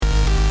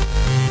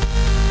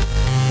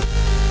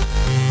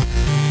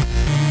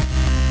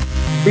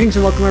Greetings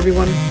and welcome,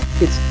 everyone.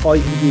 It's All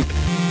You Can Geek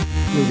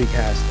Movie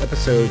Cast,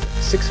 episode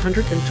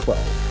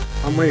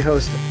 612. I'm your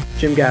host,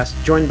 Jim Gast,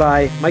 joined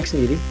by Mike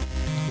Sneedy.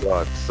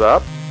 What's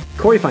up?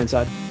 Corey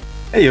Feinsod.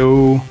 Hey,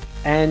 yo.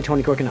 And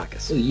Tony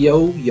Korkanakis.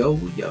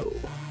 Yo.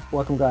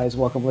 Welcome, guys.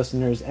 Welcome,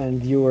 listeners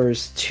and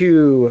viewers,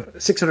 to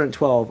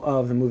 612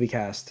 of the Movie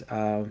Cast.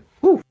 We're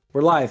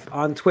live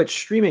on Twitch,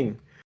 streaming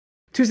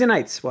Tuesday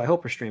nights. Well, I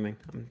hope we're streaming.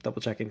 I'm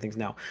double-checking things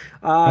now.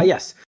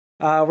 Yes.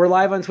 We're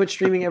live on Twitch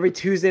streaming every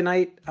Tuesday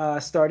night,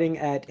 starting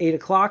at 8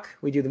 o'clock.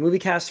 We do the movie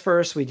cast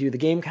first. We do the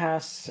game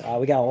casts.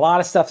 We got a lot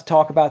of stuff to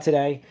talk about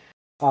today.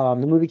 The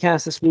movie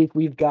cast this week,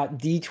 we've got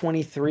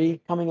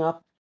D23 coming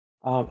up.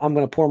 I'm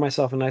going to pour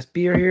myself a nice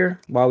beer here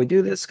while we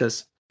do this,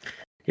 because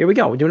here we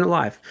go. We're doing it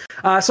live.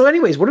 So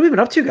anyways, what have we been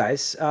up to,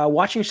 guys?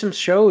 Watching some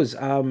shows.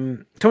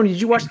 Tony,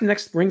 did you watch the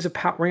next Ring of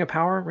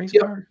Power?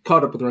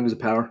 Caught up with Rings of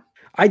Power.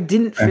 I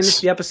didn't finish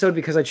the episode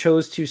because I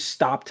chose to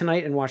stop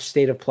tonight and watch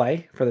State of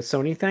Play for the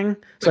Sony thing.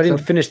 So I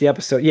didn't finish the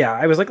episode. Yeah,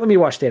 I was like, let me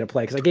watch State of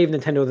Play because I gave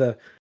Nintendo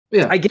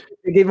I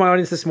gave my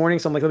audience this morning,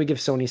 so I'm like, let me give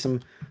Sony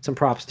some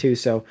props too.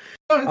 So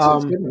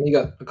it's good. You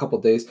got a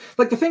couple days.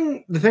 Like the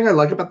thing I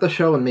like about the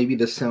show, and maybe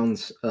this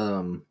sounds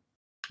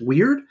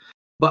weird,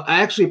 but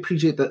I actually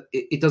appreciate that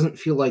it doesn't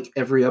feel like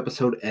every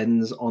episode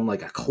ends on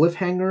like a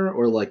cliffhanger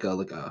or like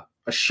a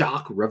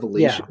shock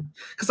revelation.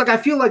 Because like I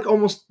feel like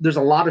almost there's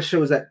a lot of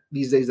shows that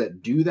these days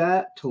that do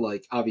that to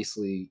like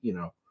obviously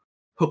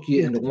hook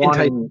you into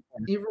wanting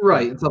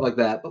right and stuff like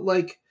that. But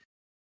like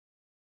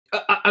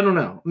I don't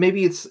know.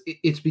 Maybe it's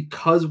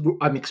because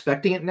I'm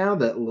expecting it now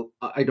that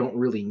I don't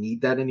really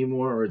need that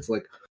anymore, or it's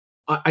like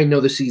I know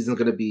the season's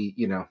going to be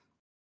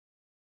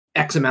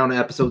X amount of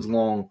episodes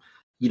long.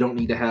 You don't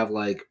need to have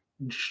like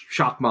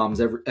shock moms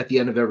at the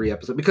end of every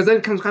episode, because then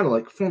it comes kind of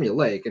like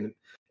formulaic and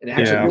it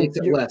actually makes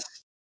it less.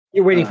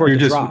 You're waiting for it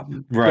to drop.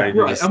 Right.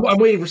 I'm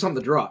waiting for something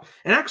to drop.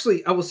 And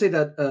actually, I will say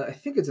that I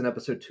think it's in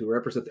episode 2 or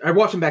episode 3. I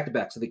watched them back to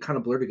back, so they kind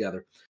of blur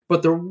together.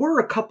 But there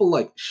were a couple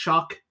like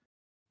shock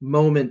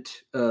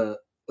moment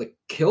like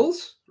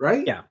kills,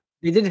 right? Yeah.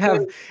 They did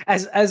have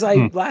as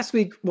I last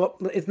week, well,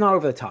 it's not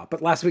over the top,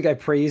 but last week I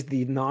praised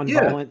the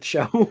non-violent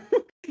show.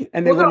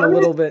 And they went a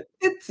little bit.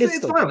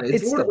 It's violent.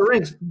 It's Lord of the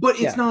Rings, but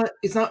it's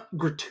not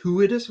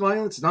gratuitous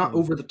violence. It's not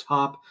over the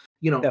top.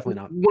 Definitely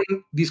not.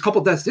 When these couple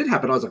deaths did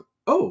happen, I was like,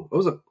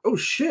 oh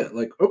shit.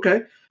 Like,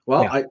 okay,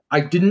 well, I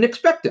didn't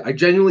expect it. I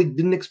genuinely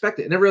didn't expect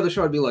it. And every other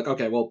show, I'd be like,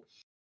 okay, well,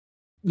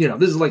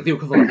 this is like the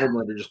equivalent of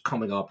Homelander just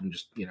coming up and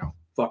just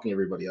fucking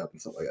everybody up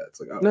and stuff like that. It's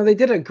like, no, they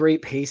did a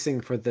great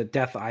pacing for the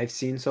death I've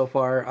seen so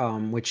far,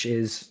 which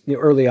is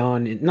early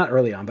on, not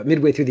early on, but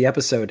midway through the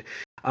episode.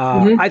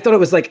 I thought it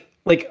was like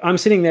I'm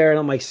sitting there and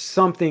I'm like,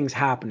 something's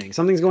happening,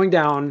 something's going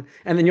down,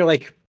 and then you're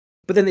like,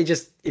 but then it's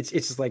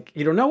just like,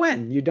 you don't know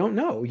when, you don't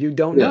know,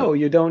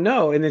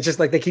 and it's just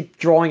like they keep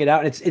drawing it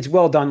out, and it's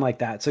well done like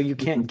that, so you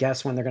can't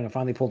guess when they're going to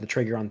finally pull the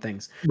trigger on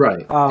things.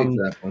 Right.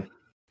 Exactly.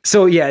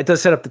 So yeah, it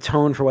does set up the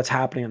tone for what's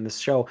happening on this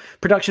show.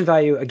 Production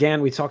value,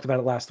 again, we talked about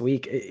it last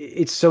week.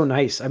 It's so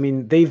nice. I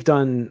mean, they've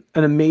done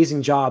an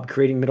amazing job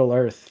creating Middle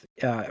Earth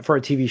for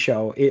a TV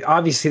show.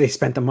 Obviously, they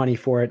spent the money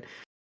for it,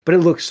 but it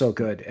looks so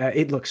good. I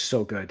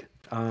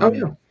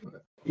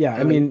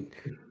mean,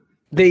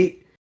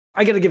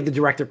 I got to give the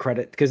director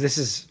credit, because this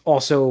is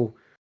also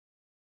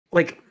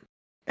like,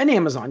 and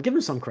Amazon, give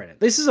them some credit.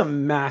 This is a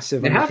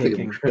massive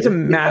undertaking. It's a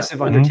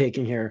massive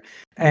undertaking here.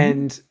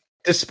 And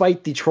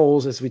despite the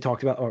trolls, as we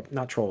talked about, or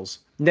not trolls,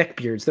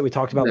 neckbeards that we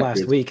talked about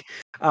last week,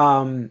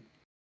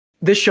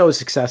 this show is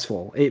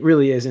successful. It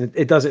really is. And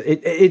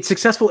it's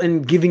successful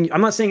in giving,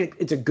 I'm not saying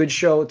it's a good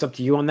show. It's up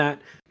to you on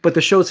that, but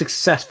the show is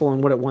successful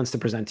in what it wants to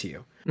present to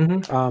you.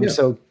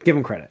 So give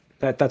them credit.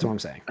 That's what I'm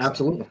saying.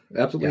 Absolutely.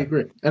 Absolutely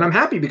agree. And I'm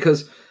happy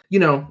because,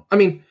 I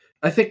mean,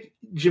 I think,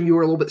 Jim, you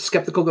were a little bit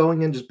skeptical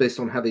going in just based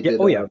on how they did.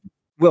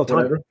 Will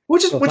Turner.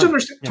 Which totally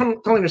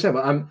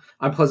understandable.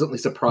 I'm pleasantly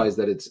surprised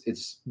that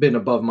it's been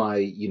above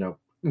my,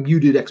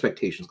 muted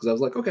expectations, because I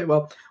was like, okay,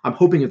 well, I'm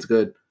hoping it's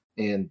good,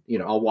 and,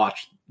 I'll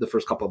watch the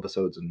first couple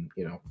episodes and,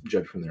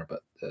 judge from there.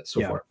 But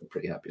so far, I'm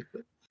pretty happy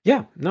with it.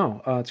 Yeah,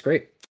 no, it's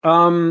great.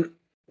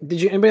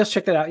 Did anybody else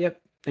check that out yet?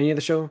 Any of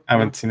the show? I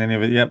haven't seen any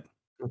of it yet.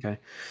 Okay.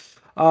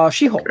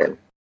 She-Hulk.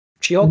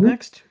 She-Hulk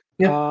next.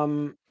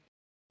 Yeah.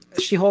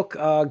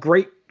 She-Hulk,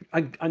 great.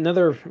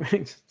 Another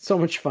so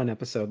much fun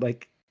episode.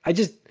 Like, I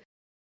think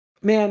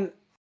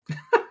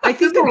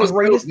this one was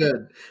so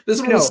good.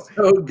 This one was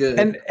so good.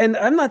 And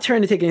I'm not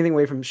trying to take anything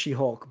away from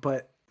She-Hulk,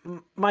 but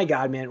my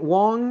God, man,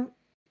 Wong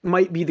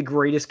might be the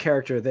greatest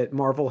character that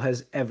Marvel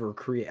has ever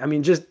created. I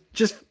mean, just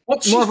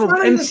Marvel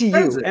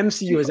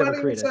MCU has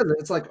ever created.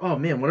 It's like, oh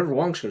man, whenever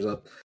Wong shows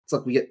up, it's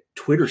like we get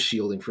Twitter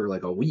shielding for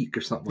like a week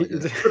or something like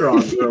that. Twitter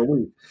on for a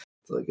week.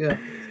 It's like, yeah,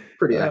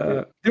 pretty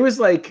accurate. There was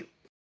like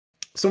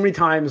so many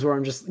times where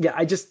I'm just,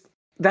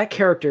 that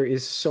character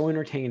is so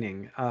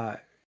entertaining.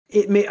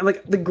 It may,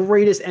 like, the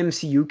greatest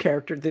MCU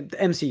character, the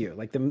MCU,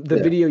 like the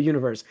video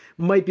universe,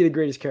 might be the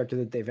greatest character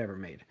that they've ever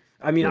made.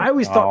 I mean, I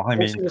always thought.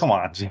 Come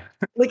on,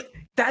 like,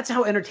 that's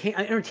how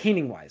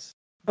entertaining wise.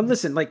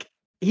 Listen, like,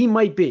 he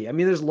might be. I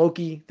mean, there's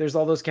Loki, there's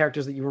all those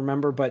characters that you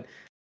remember, but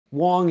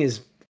Wong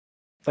is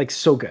like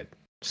so good,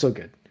 so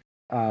good.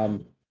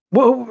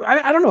 Well,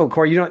 I don't know,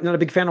 Corey. You're not a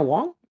big fan of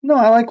Wong? No,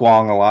 I like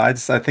Wong a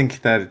lot. I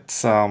think that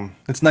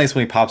it's nice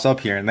when he pops up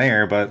here and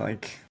there, but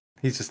like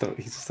he's just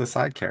a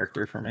side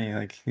character for me.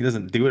 Like he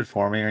doesn't do it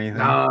for me or anything.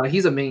 Nah,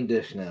 he's a main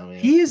dish now, man.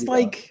 He's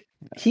like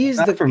he's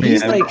Not the for me,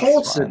 he's I like mean,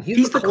 Coulson.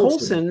 He's the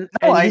Coulson,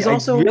 No, and he's I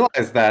also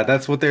realize that.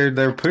 That's what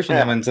they're pushing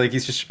him, and it's like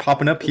he's just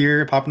popping up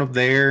here, popping up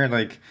there,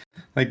 and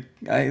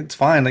it's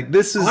fine. Like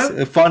this is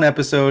a fun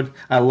episode.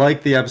 I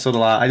like the episode a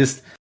lot. I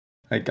just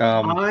like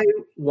I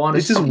want to.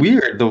 It's just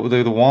weird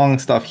the Wong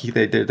stuff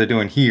they're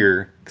doing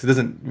here because it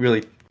doesn't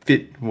really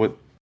fit what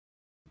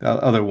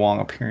other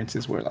Wong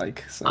appearances were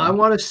like. So. I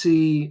want to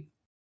see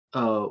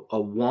a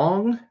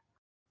Wong,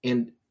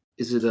 and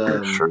is it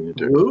Sure you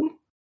do. Wu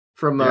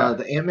from Yeah.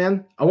 the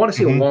Ant-Man? I want to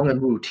see Mhm. a Wong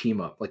and Wu team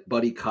up, like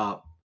buddy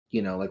cop,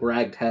 like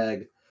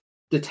ragtag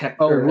detective,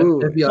 Oh,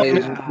 Wu. FBI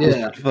agent.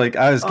 Yeah, Like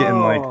I was getting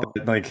Oh.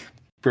 like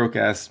broke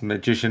ass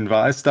magician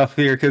vibe stuff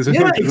here because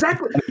yeah,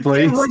 exactly. It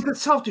Blaze. writes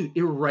itself, dude.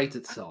 It writes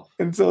itself.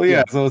 And so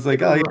so it's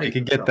like, oh yeah, Right. you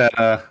can get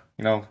that.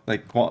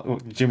 Like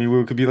Jimmy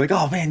Woo could be like,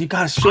 oh man, you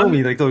gotta show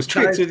me like those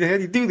tricks. guys, How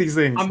do you do these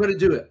things? I'm gonna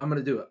do it. I'm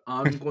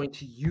going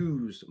to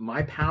use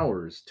my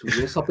powers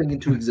to will something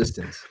into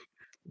existence.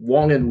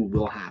 Wong and Wu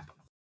will happen.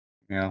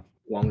 Yeah,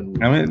 Wong and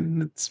Wu. I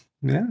mean,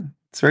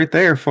 it's right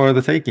there for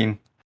the taking.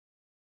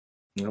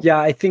 yeah.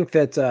 I think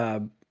that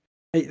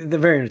they're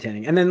very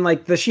entertaining, and then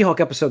like the She-Hulk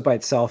episode by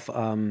itself.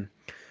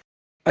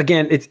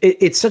 Again,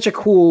 it's such a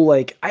cool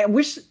like. I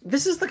wish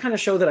this is the kind of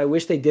show that I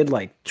wish they did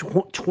like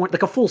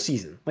like a full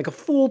season, like a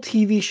full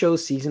TV show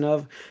season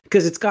of,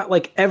 because it's got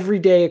like every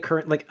day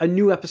occurrent, like a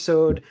new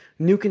episode,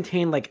 new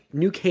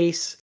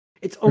case.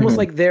 It's almost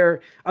like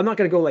they're. I'm not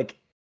gonna go like,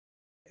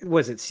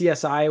 was it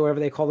CSI or whatever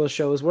they call those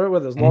shows? What were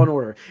those? Law and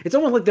Order. It's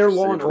almost like they're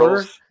Law and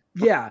Order. Procedurals.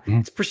 Yeah,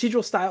 it's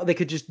procedural style. They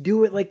could just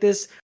do it like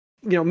this.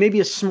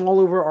 Maybe a small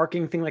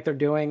overarching thing like they're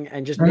doing,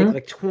 and just make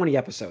like 20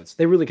 episodes.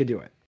 They really could do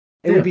it.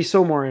 It would be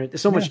so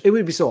much. It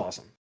would be so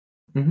awesome.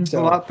 There's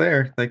a lot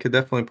there they could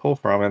definitely pull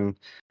from, and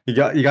you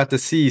got to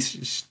see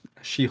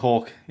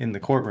She-Hulk in the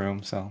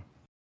courtroom. So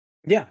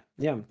yeah,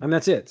 and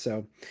that's it.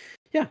 So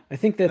yeah, I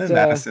think that and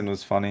Madison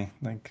was funny.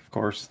 Like of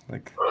course,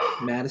 like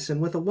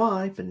Madison with a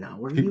Y, but not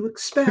where you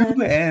expect.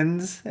 2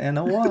 N's and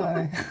a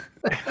Y.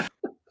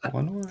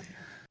 1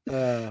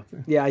 Y.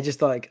 yeah, I just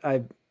thought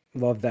I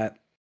love that.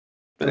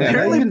 But yeah,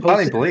 Apparently even Donnie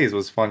posted- Blaze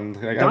was fun.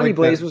 Like, I Donnie like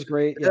Blaze that. was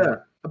great. Yeah.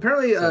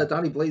 Apparently,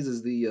 Donnie Blaze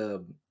is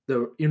the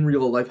in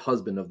real life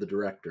husband of the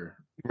director.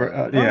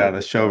 Yeah, the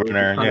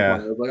showrunner. Kind of Yeah.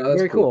 funny. I was like, oh, that's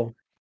very cool.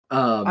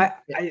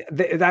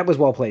 That was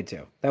well played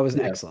too. That was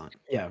excellent.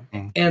 Yeah.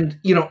 And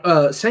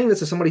saying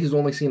this as somebody who's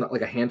only seen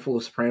like a handful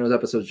of Sopranos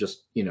episodes,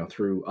 just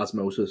through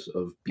osmosis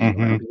of being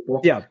around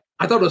people. Yeah.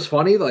 I thought it was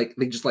funny. Like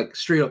they just like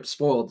straight up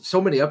spoiled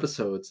so many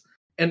episodes,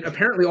 and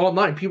apparently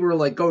online people were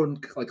like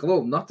going like a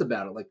little nuts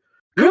about it. Like,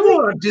 come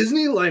on,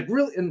 Disney, like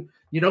really. And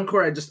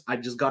Corey, I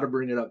just got to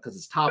bring it up because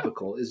it's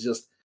topical. Is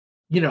just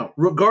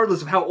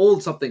regardless of how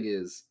old something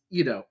is,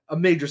 a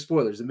major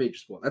spoiler is a major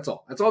spoiler. That's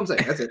all. That's all I'm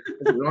saying. That's it.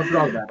 We don't have to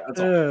talk about it. That's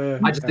all.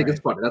 I just think it's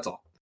funny. That's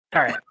all.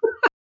 All right.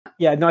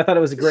 Yeah. No, I thought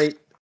it was a great.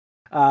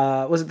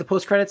 Was it the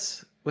post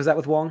credits? Was that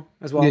with Wong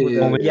as well?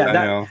 Yeah,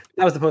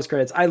 that was the post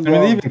credits. I mean,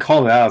 they even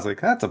called it out. I was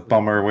like, that's a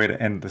bummer way to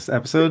end this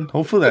episode.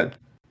 Hopefully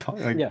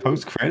that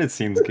post credit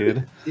scene's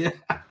good. Yeah.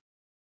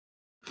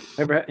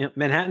 Remember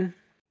Manhattan?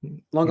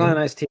 Long Island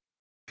iced tea.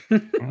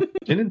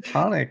 Gin and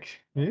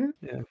tonic. Yeah.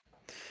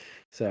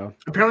 So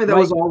apparently that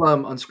was all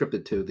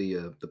unscripted too.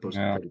 The post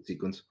credit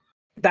sequence.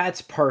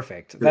 That's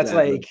perfect. That's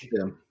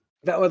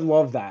that would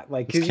love that.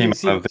 Like just came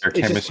out of their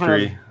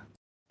chemistry.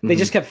 They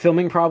just kept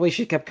filming. Probably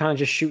she kept kind of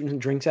just shooting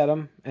drinks at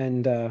him,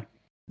 and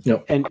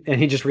and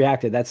he just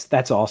reacted.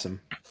 That's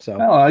awesome. So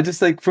no, I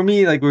just like for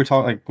me, like we were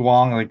talking, like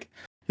Wong, like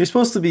you're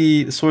supposed to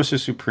be the Sorcerer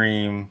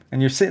Supreme,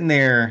 and you're sitting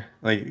there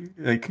like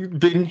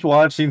binge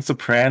watching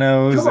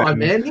Sopranos. Come on,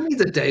 man, he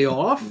needs a day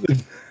off.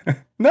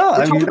 No,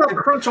 I mean, about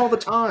crunch all the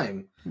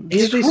time.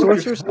 He's the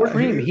Sorcerer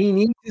Supreme. He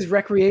needs his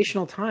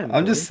recreational time.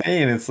 I'm just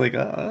saying, it's like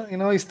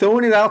he's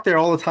throwing it out there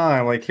all the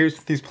time. Like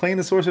he's playing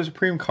the Sorcerer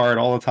Supreme card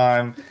all the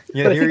time.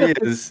 Yeah, here he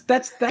is.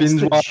 That's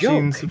binge the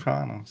watching joke.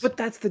 Sopranos. But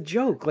that's the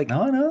joke. Like,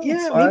 no,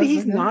 yeah, maybe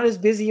he's not as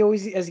busy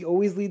as he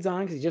always leads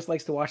on because he just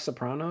likes to watch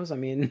Sopranos. I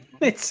mean,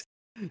 it's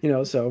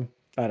so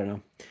I don't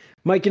know.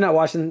 Mike, you're not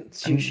watching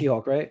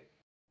She-Hulk, right?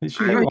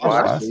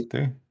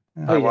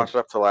 I watched it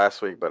up to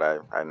last week, but I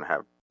didn't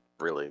have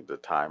really the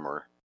time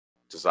or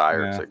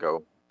desire to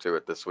go to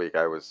it this week.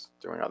 I was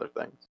doing other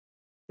things.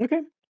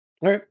 Okay.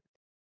 All right.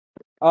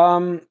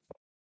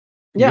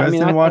 You guys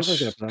didn't watch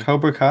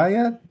Cobra Kai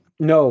yet?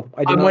 No,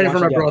 I didn't. I'm waiting for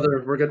my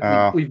brother. We're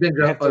gonna we've been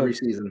every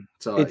season,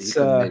 so it's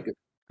make it.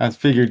 I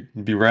figured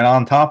you'd be right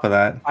on top of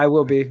that. I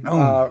will be.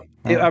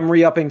 I'm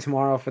re-upping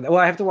tomorrow for that. Well,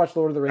 I have to watch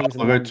Lord of the Rings.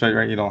 That's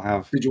right. You don't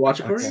have. Did you watch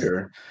it first?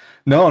 Or?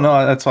 No.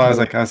 That's why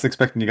I was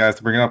expecting you guys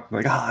to bring it up.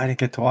 Like, I didn't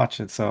get to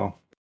watch it, so.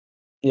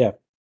 Yeah.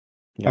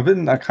 I've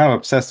been kind of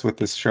obsessed with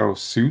this show,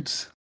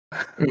 Suits.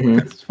 Mm-hmm.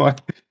 It's fun.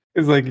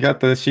 It's like you got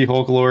the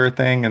She-Hulk lawyer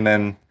thing, and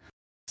then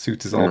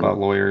Suits is all about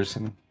lawyers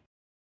and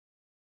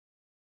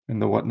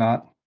the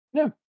whatnot.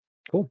 Yeah,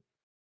 cool.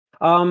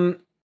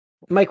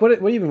 Mike, what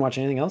have you been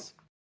watching? Anything else?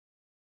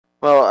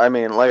 Well, I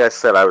mean, like I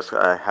said,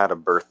 I had a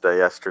birthday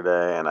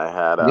yesterday, and I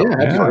had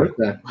happy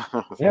birthday.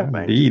 Yeah,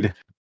 indeed.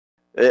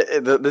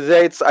 The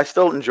dates, I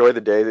still enjoy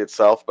the day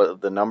itself,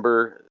 but the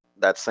number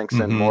that sinks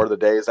in more the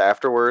days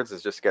afterwards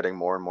is just getting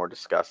more and more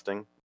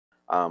disgusting.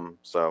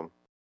 So of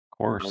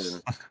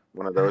course,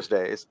 one of those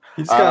days.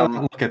 You just gotta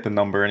not look at the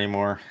number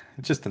anymore.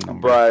 It's just a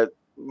number.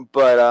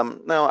 But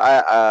no,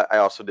 I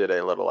also did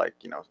a little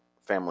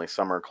family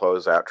summer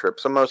closeout trip.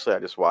 So mostly I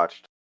just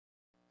watched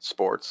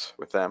sports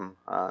with them.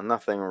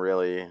 Nothing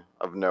really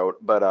of note.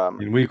 But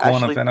in week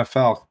 1 of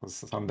NFL was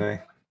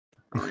Sunday.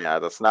 Yeah,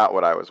 that's not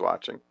what I was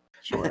watching.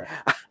 Sure.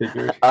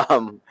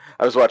 I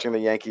was watching the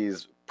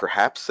Yankees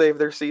perhaps save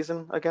their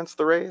season against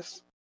the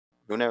Rays.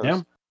 Who knows?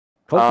 Yeah.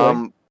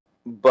 Hopefully.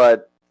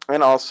 But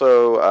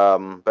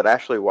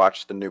Ashley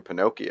watched the new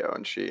Pinocchio,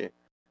 and she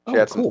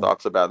had some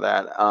thoughts about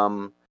that.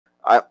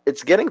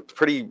 It's getting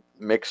pretty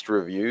mixed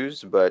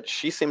reviews, but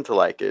she seemed to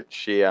like it.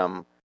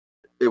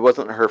 It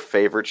wasn't her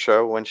favorite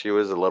show when she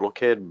was a little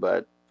kid,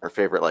 but her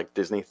favorite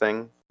Disney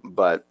thing.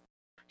 But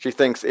she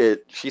says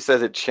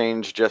it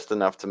changed just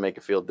enough to make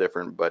it feel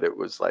different, but it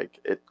was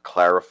it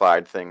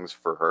clarified things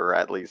for her,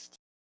 at least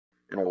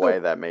in a way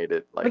that made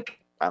it I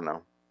don't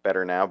know,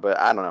 better now. But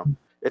I don't know.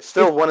 It's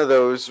still one of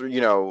those,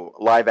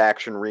 live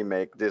action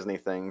remake Disney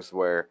things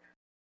where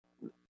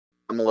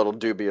I'm a little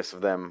dubious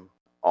of them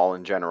all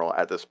in general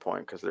at this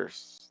point, because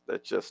they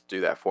just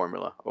do that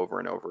formula over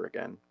and over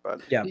again.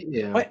 But yeah.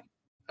 I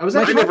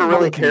never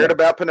really cared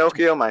about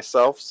Pinocchio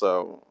myself,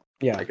 so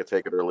yeah, I could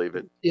take it or leave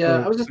it.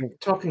 Yeah, I was just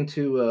talking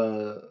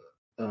to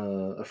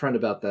a friend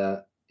about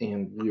that,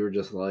 and we were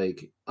just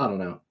like, I don't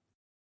know.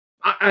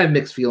 I have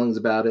mixed feelings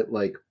about it.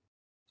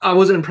 I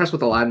wasn't impressed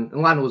with Aladdin.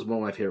 Aladdin was one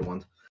of my favorite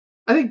ones.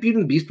 I think Beauty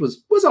and the Beast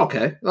was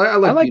okay. I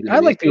like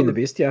Beauty and the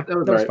Beast. Yeah, that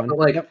was fun.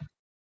 But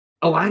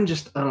Aladdin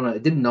just, I don't know,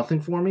 it did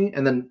nothing for me.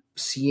 And then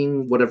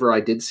seeing whatever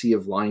I did see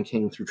of Lion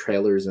King through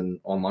trailers and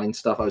online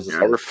stuff, I was just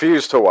I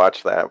refuse to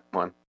watch that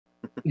one.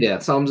 Yeah,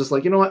 so I'm just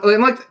like, you know what,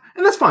 and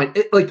that's fine.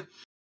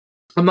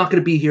 I'm not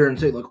going to be here and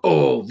say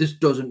oh, this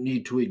doesn't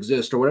need to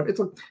exist or whatever.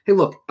 It's hey,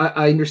 look,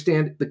 I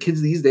understand the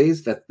kids these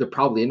days that they're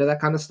probably into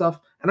that kind of stuff,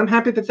 and I'm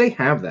happy that they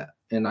have that,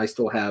 and I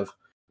still have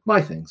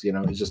my things.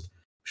 It's just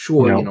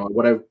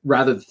would I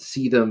rather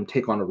see them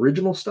take on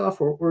original stuff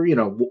or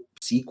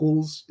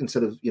sequels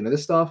instead of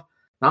this stuff,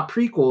 not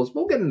prequels.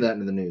 We'll get into that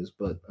in the news,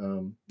 but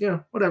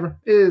whatever.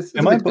 It's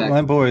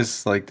my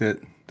boys liked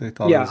it. They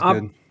thought it was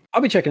good.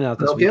 I'll be checking it out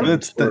this week.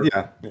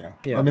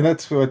 Yeah. I mean,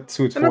 that's who it's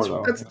for,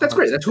 though. That's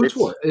great. That's who it's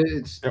for.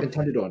 It's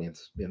intended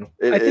audience.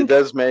 It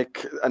does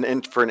make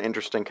for an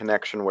interesting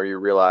connection where you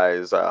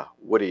realize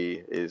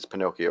Woody is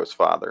Pinocchio's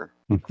father.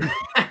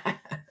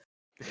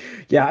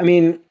 Yeah, I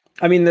mean,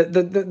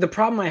 the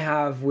problem I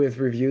have with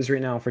reviews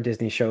right now for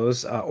Disney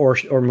shows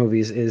or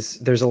movies is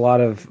there's a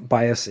lot of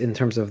bias in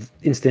terms of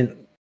instant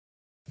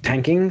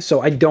tanking.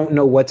 So I don't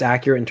know what's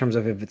accurate in terms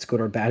of if it's good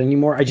or bad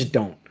anymore. I just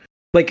don't.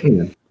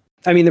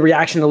 I mean, the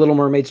reaction to Little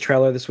Mermaid's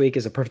trailer this week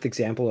is a perfect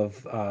example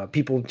of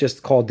people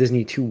just call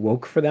Disney too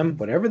woke for them,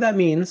 whatever that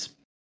means.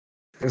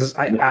 Because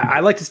I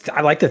like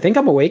to think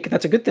I'm awake.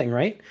 That's a good thing,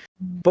 right?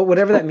 But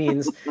whatever that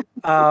means,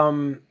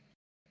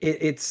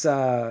 it's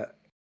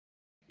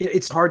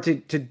hard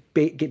to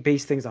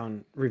base things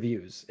on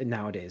reviews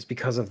nowadays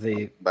because of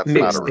the that's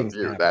not a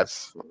review.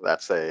 That's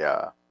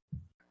a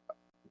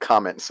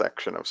comment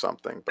section of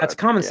something. That's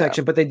comment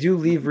section, but they do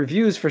leave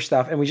reviews for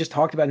stuff, and we just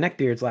talked about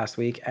neckbeards last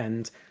week,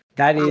 and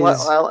that is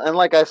and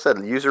like I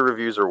said, user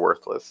reviews are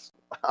worthless.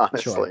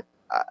 Honestly, sure.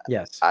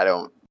 Yes, I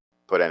don't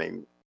put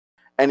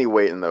any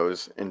weight in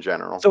those in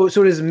general. So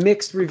it is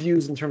mixed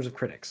reviews in terms of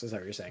critics. Is that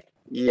what you're saying?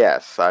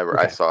 Yes,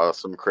 I saw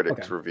some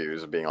critics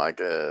reviews being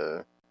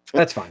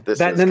that's fine. That's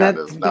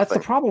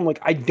the problem.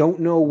 I don't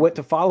know what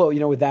to follow,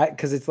 with that,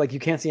 because it's you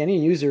can't see any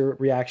user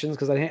reactions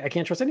because I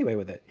can't trust anybody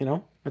with it.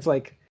 It's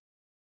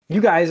you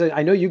guys,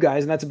 I know you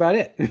guys, and that's about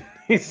it.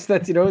 So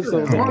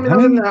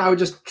I would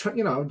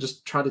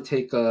just try to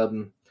take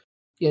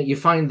you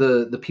find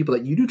the people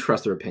that you do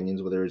trust their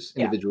opinions, whether it's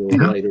individual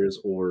writers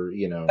or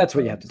that's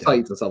what you have to do.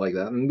 Sites and stuff like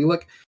that, and be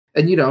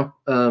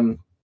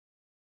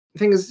the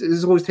thing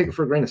is always take it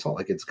for a grain of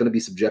salt. It's going to be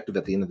subjective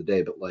at the end of the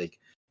day, but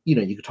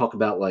you could talk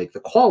about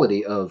the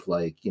quality of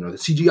the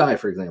CGI,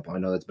 for example. I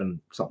know that's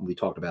been something we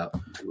talked about,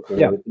 or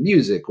the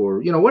music,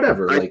 or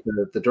whatever,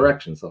 the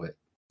directions of it.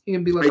 You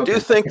can be I do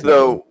think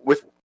though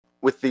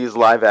with these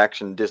live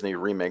action Disney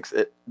remakes,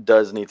 it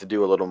does need to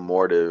do a little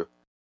more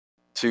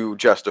to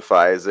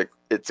justify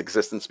its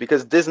existence,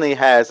 because Disney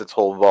has its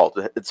whole vault,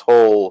 its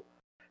whole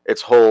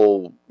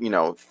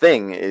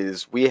thing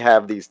is we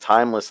have these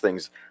timeless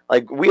things.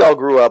 We all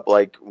grew up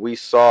we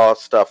saw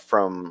stuff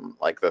from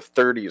the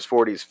 30s,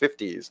 40s,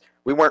 50s.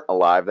 We weren't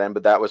alive then,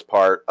 but that was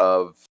part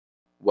of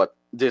what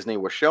Disney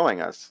was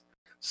showing us.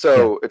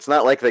 So it's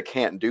not like they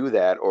can't do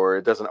that, or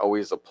it doesn't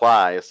always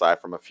apply, aside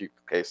from a few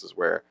cases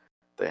where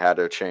they had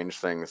to change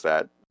things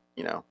that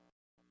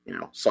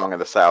Song of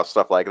the South,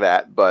 stuff like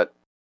that. But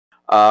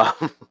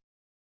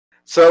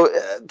so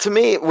to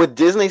me, with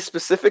Disney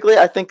specifically,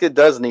 I think it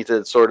does need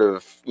to sort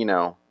of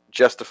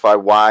justify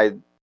why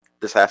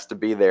this has to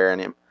be there,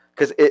 and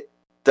because it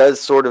does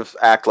sort of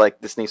act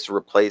like this needs to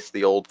replace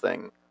the old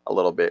thing a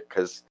little bit,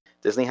 because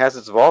Disney has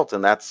its vault,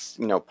 and that's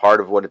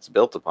part of what it's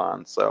built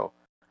upon. So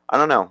I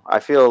don't know. I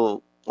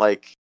feel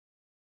like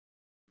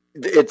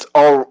it's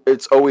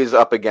always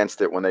up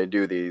against it when they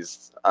do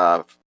these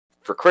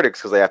for critics,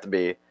 because they have to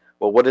be,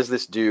 well, what does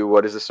this do?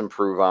 What does this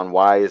improve on?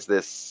 Why is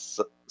this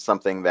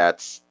something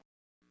that's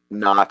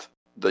not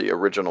the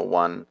original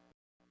one?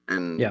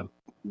 And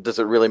does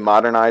it really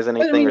modernize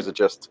anything, or does it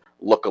just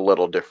look a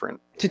little different?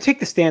 To take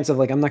the stance of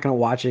I'm not going to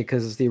watch it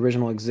because the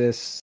original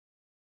exists.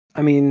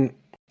 I mean,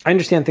 I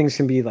understand things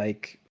can be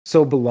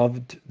so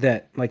beloved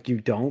that you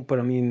don't, but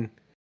I mean,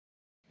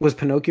 was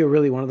Pinocchio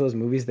really one of those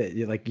movies that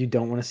you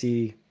don't want to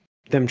see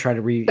them try to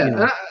and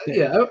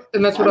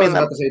that's what I was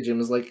about to say, Jim,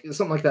 is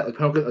something like that,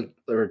 Pinocchio,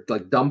 or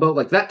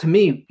Dumbo, that to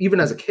me, even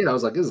as a kid, I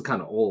was like, this is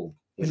kind of old.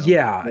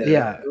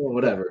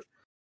 Whatever.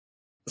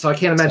 So I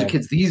can't imagine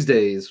kids these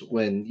days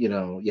when you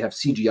have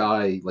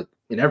CGI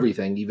in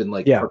everything, even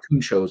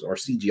cartoon shows are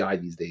CGI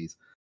these days.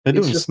 They're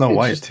doing Snow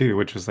White too,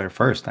 which was their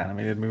first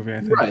animated movie, I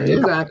think. Right,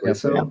 exactly.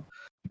 So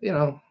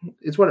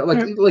it's what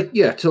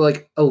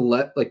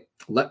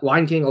let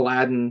Lion King,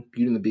 Aladdin,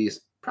 Beauty and the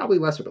Beast, probably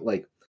lesser, but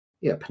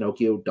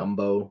Pinocchio,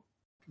 Dumbo,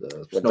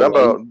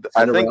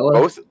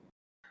 Dumbo.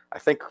 I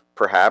think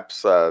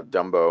perhaps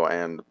Dumbo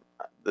and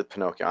the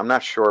Pinocchio. I'm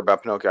not sure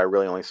about Pinocchio. I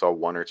really only saw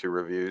 1 or 2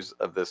 reviews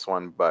of this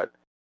one, but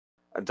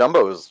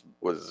Dumbo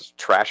was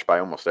trashed by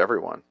almost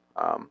everyone.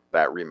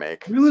 That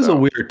remake. It was a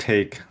weird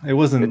take. It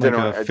wasn't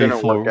a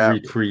faithful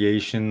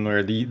recreation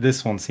where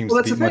this one seems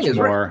to be much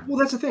more. Right? Well,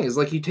 that's the thing is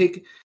you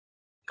take,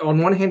 on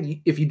one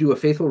hand, if you do a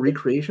faithful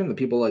recreation, the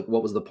people are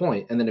what was the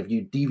point? And then if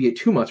you deviate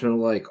too much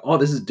and oh,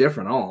 this is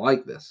different, I don't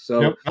like this.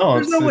 So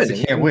there's no winning.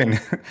 You can't win.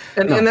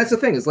 And that's the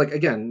thing is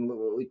again,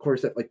 of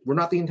course, that we're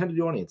not the intended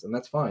audience, and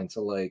that's fine.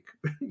 So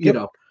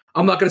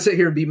I'm not gonna sit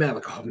here and be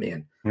mad oh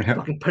man,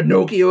 fucking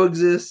Pinocchio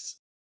exists.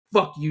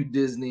 Fuck you,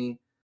 Disney.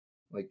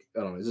 I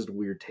don't know. It's just a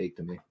weird take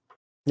to me.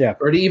 Yeah.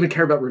 Or to even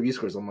care about review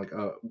scores. I'm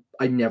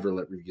I never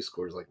let review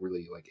scores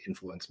really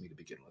influence me to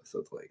begin with. So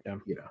it's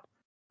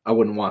I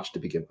wouldn't watch to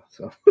begin with.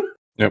 So.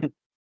 Yep.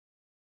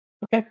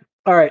 Okay.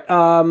 All right.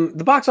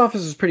 The box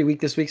office was pretty weak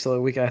this week,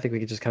 so I think we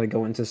could just kind of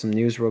go into some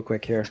news real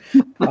quick here.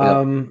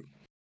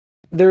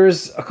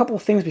 There's a couple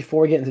of things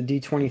before we get into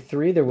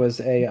D23. There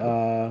was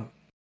a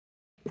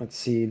let's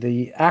see,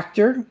 the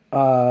actor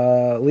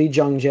Lee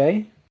Jung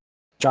Jae.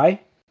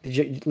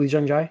 Lee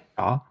Jung Jae?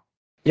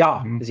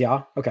 Yeah. Is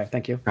Ja? Okay,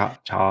 thank you.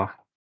 Ja.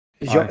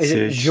 Is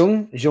it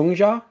Jung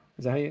Ja?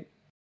 Is that how you?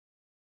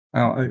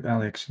 I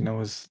actually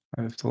know.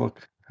 I have to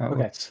look.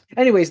 Okay.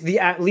 Anyways, the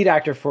lead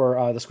actor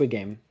for the Squid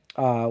Game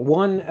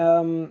won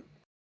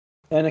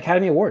an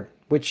Academy Award,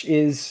 which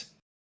is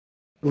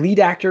lead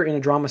actor in a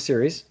drama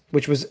series,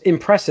 which was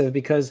impressive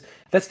because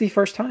that's the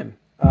first time.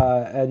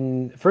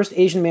 And first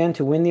Asian man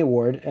to win the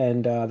award,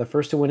 and the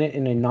first to win it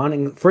in a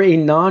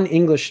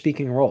non-English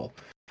speaking role.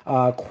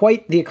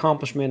 Quite the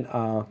accomplishment.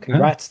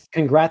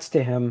 Congrats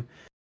to him.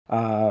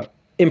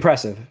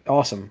 Impressive,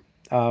 awesome,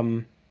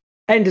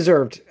 and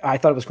deserved. I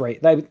thought it was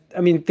great. I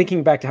mean,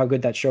 thinking back to how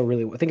good that show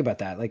really was. Think about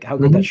that, how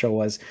good that show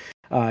was.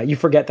 You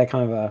forget that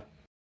kind of a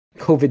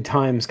COVID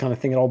times kind of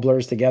thing. It all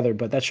blurs together,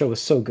 but that show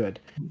was so good.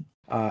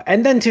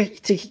 And then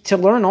to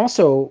learn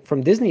also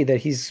from Disney that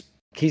he's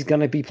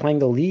going to be playing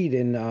the lead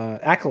in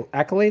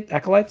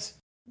Acolytes.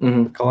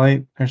 Mm-hmm.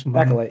 Acolyte or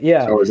something. Acolyte,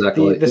 yeah.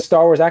 The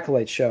Star Wars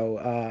Acolyte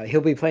show.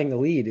 He'll be playing the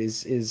lead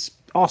is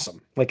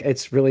awesome.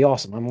 It's really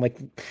awesome. I'm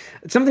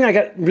it's something I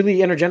got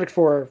really energetic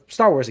for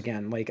Star Wars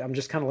again. I'm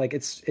just kind of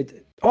it's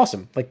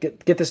awesome.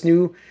 Get this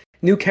new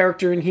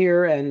character in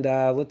here, and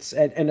let's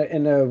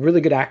and a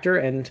really good actor,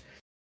 and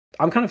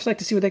I'm kind of psyched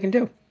to see what they can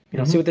do.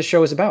 See what this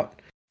show is about.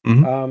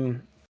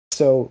 Mm-hmm.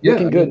 So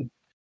looking good.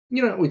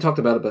 We talked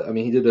about it, but I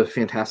mean, he did a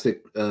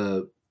fantastic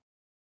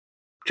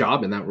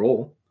job in that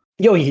role.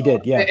 Yo, he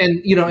did, yeah.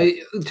 And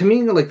to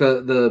me,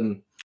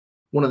 the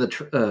one of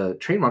the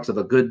trademarks of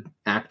a good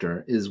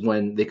actor is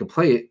when they can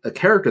play a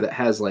character that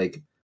has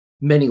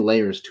many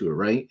layers to it,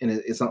 right? And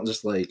it's not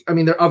just there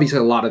are obviously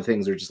a lot of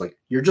things are just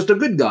you're just a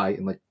good guy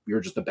and you're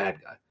just a bad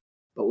guy,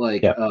 but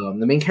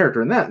the main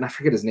character in that, and I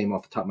forget his name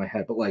off the top of my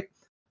head, but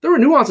there were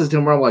nuances to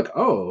him where I'm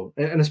oh,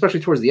 and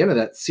especially towards the end of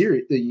that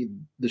series,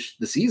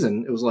 the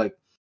season, it was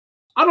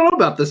I don't know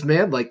about this,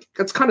 man.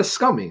 That's kind of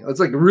scummy. It's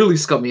really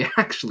scummy,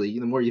 actually.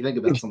 The more you think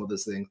about some of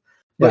this thing,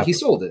 but he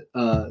sold it.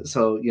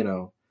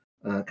 So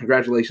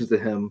congratulations to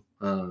him.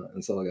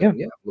 And so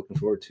looking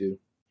forward to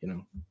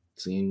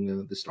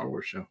seeing the Star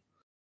Wars show.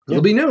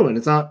 It'll be new and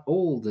it's not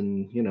old,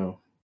 and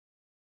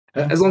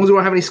as long as we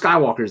don't have any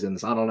Skywalkers in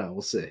this, I don't know.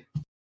 We'll see.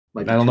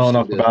 I don't know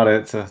enough about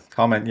it to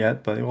comment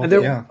yet, but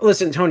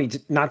listen, Tony,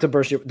 not to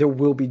burst you, there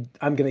will be.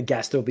 I'm going to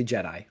guess there'll be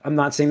Jedi. I'm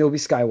not saying there will be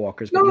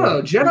Skywalkers. No,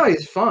 Jedi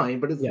is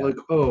fine, but it's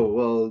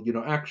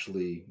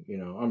actually,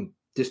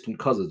 distant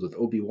cousins with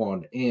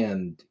Obi-Wan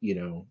and,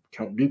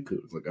 Count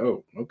Dooku. It's like,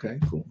 oh, okay,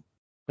 cool.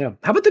 Yeah.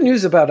 How about the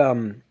news about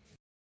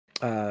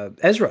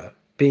Ezra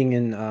being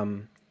in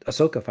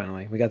Ahsoka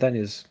finally? We got that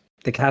news.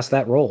 They cast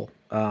that role.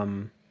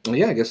 Well,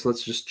 yeah, I guess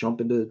let's just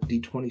jump into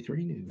D23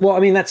 news. Well, I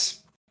mean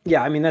that's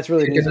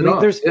really news. I mean,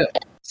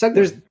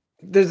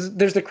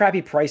 there's the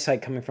crappy price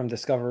hike coming from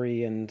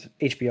Discovery and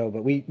HBO,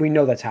 but we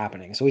know that's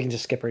happening, so we can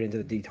just skip right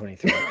into the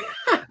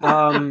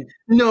D23.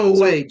 No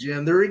way,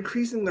 Jim. They're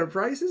increasing their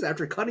prices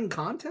after cutting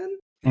content?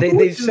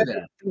 They've said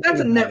that. That's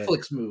a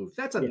Netflix move.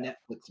 That's a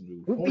Netflix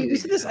move. We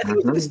said this, I think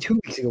we said this 2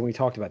 weeks ago when we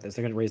talked about this.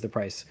 They're going to raise the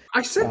price.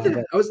 I said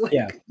that. I was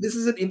like, this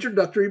is an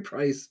introductory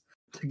price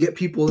to get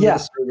people into the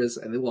service,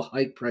 and they will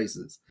hike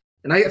prices.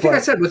 And I think I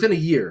said within a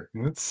year.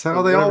 That's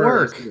how they all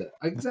work.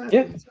 Exactly.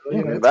 Yeah.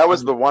 So, that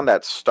was the one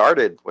that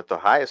started with the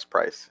highest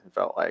price, it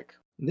felt like.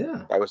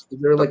 Yeah. That was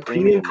they're like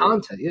premium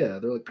content. Yeah,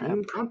 they're like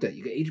premium content.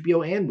 You get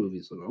HBO and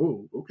movies. Like,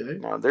 oh, okay.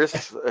 No,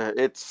 there's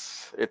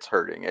it's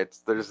hurting.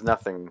 There's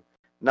nothing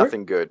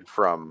good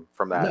from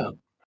that. No.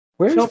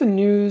 Where's the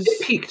news?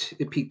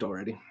 It peaked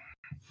already.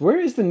 Where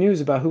is the news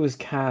about who was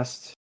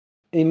cast?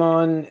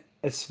 Iman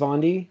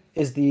Esfandi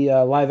is the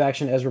live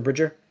action Ezra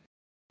Bridger.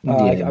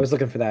 I was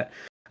looking for that.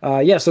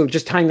 So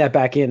just tying that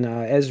back in,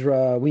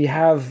 Ezra, we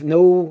have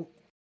no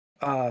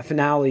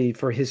finale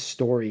for his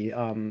story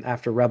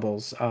after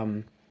Rebels,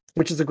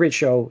 which is a great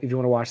show. If you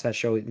want to watch that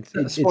show,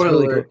 it's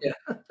really good.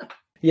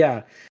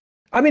 Yeah.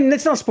 I mean,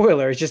 it's not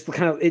spoiler. It's just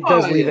kind of it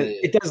does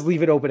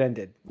leave it open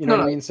ended. You know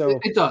what I mean? So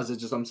it does.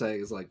 It's just I'm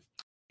saying it's like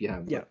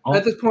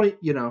at this point,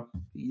 you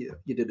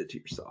did it to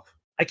yourself.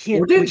 I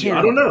can't. Or did you?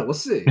 I don't know. We'll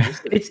see.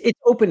 It's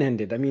open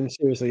ended. I mean,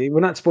 seriously,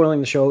 we're not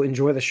spoiling the show.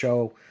 Enjoy the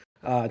show.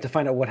 To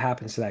find out what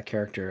happens to that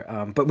character.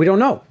 But we don't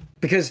know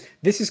because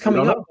this is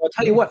coming up. I'll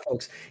tell you what,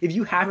 folks, if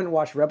you haven't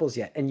watched Rebels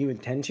yet and you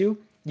intend to,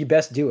 you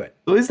best do it.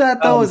 So is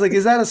that though?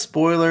 Is that a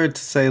spoiler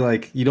to say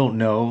like you don't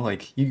know?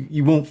 Like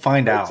you won't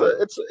find out.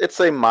 It's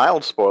a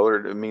mild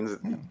spoiler. It means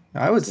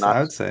I would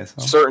say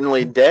so.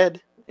 Certainly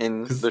dead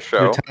in the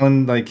show. You're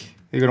telling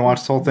you're gonna watch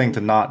this whole thing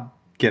to not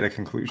get a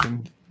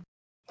conclusion.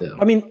 Yeah.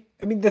 I mean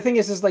the thing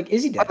is like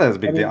is he dead? That's a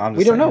big deal.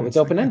 We don't know. It's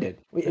open ended.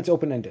 It's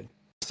open ended.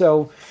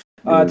 So.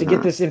 To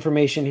get this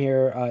information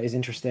here is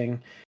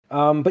interesting.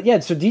 But yeah,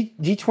 so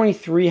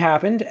D23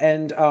 happened,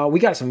 and we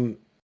got some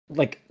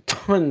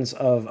tons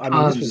of. I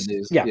don't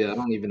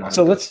even know.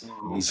 So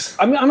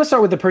I'm gonna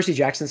start with the Percy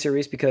Jackson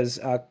series because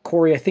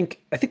Corey, I think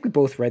we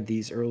both read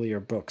these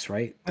earlier books,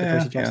 right? The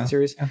Percy Jackson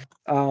series.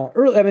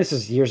 Early, this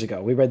is years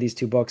ago. We read these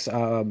two books.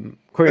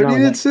 Corey,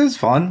 it's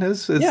fun.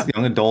 It's a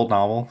young adult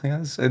novel.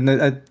 Yes,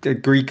 and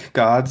Greek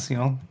gods.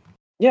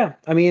 Yeah,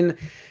 I mean.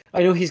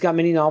 I know he's got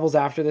many novels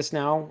after this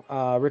now,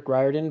 Rick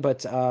Riordan,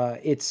 but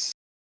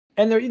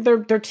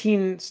they're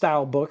teen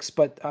style books,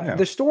 but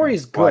the story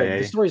is good. YA.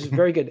 The story is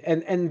very good,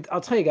 and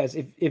I'll tell you guys,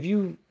 if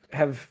you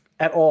have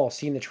at all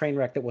seen the train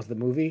wreck that was the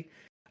movie,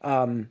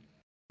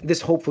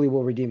 this hopefully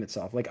will redeem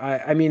itself.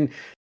 I've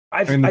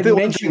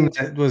mentioned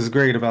that was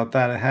great about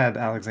that. It had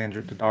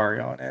Alexandra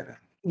Daddario in it.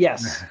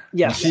 Yes,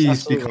 she's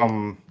absolutely.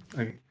 Become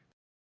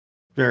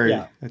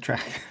very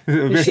attractive.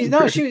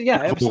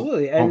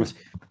 Absolutely, and.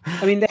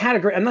 I mean, they had a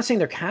great. I'm not saying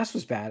their cast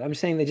was bad. I'm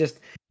saying they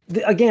just.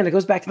 Again, it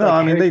goes back to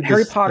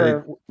Harry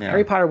Potter.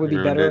 Harry Potter would be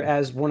better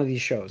as one of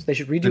these shows. They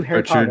should redo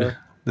Harry Potter.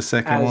 The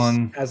second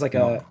one as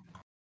a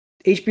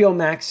HBO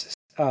Max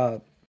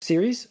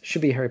series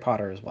should be Harry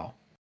Potter as well.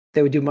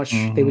 They would do much.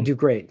 Mm-hmm. They would do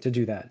great to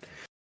do that.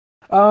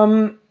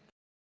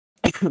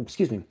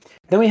 Excuse me.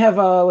 Then we have.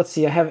 Let's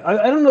see. I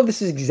don't know if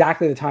this is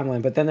exactly the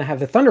timeline, but then I have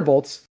the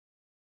Thunderbolts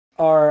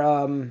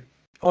are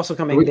also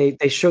coming.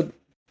 They showed.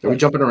 Are we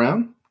jumping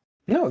around?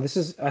 No, this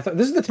is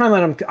the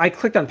timeline. I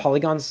clicked on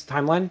Polygon's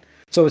timeline,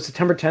 so it's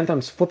September 10th.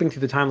 I'm flipping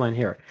through the timeline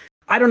here.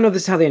 I don't know if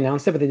this is how they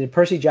announced it, but they did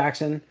Percy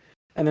Jackson,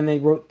 and then they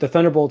wrote the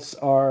Thunderbolts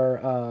are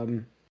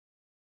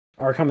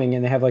coming,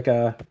 and they have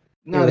a.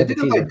 No, they did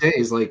it by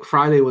days. Like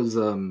Friday was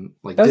that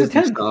was Disney the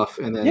 10th. Stuff,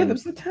 and then that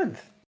was the 10th.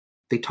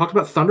 They talked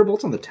about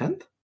Thunderbolts on the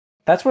 10th.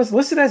 That's what's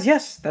listed as.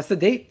 Yes, that's the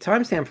date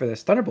timestamp for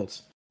this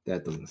Thunderbolts.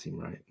 That doesn't seem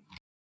right.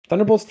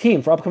 Thunderbolts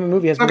team for upcoming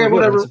movie has been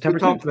whatever. September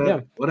 10th.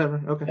 Yeah,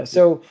 whatever. Okay. Yeah,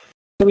 so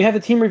we have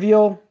the team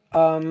reveal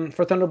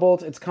for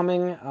Thunderbolts. It's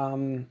coming,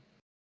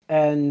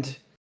 and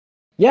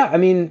I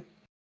mean,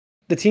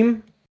 the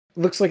team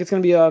looks like it's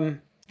going to be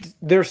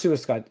their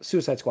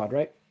Suicide Squad,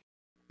 right?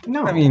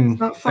 No, I mean,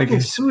 not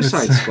fucking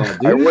Suicide Squad.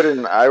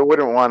 Dude. I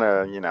wouldn't want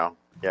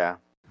to,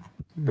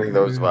 bring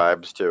those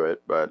vibes to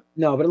it, but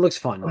no, but it looks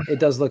fun. It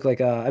does look like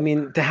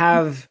to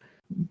have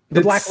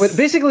the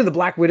basically the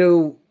Black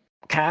Widow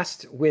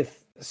cast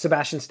with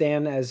Sebastian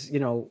Stan as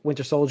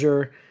Winter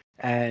Soldier.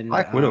 And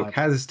Black Widow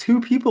has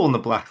two people from the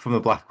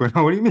Black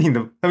Widow. What do you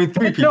mean?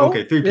 Three people.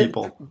 Okay, three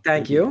people.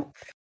 Thank you.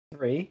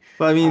 3.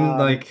 But I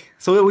mean,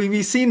 so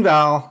we've seen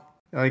Val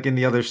in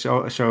the other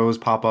shows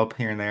pop up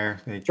here and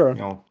there.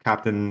 Sure.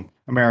 Captain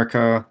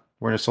America,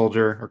 Winter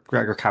Soldier,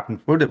 or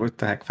Captain what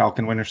the heck,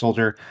 Falcon, Winter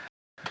Soldier.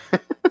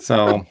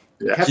 So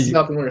Captain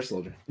Falcon, Winter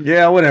Soldier.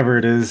 Yeah, whatever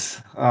it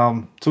is.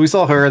 So we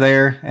saw her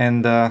there,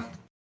 and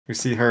we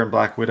see her in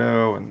Black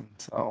Widow, and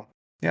so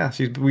yeah,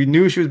 we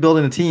knew she was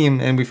building a team,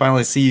 and we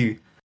finally see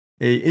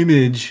a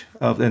image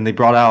of, and they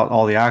brought out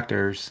all the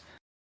actors,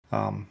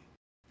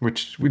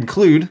 which would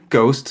include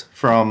Ghost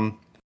from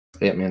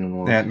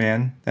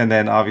Ant-Man, and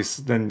then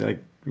obviously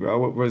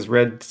what was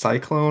Red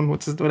Cyclone?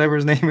 Whatever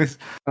his name is?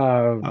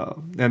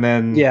 And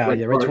then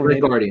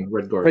Red Guardian.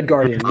 Red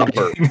Guardian.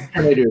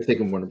 Tornado,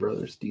 thinking Warner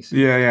Brothers, DC.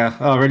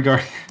 Yeah. Red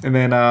Guardian, and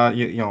then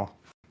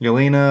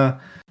Yelena,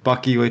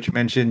 Bucky, which you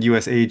mentioned,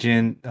 U.S.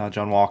 Agent,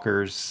 John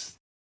Walker's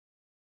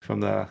from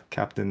the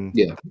Captain.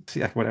 Yeah,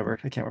 whatever.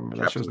 I can't remember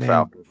that show's name.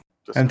 Falcon.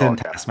 And then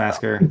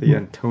Taskmaster, the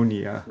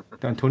Antoniette,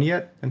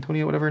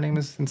 whatever her name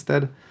is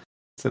instead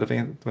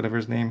of whatever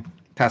his name,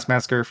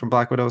 Taskmaster from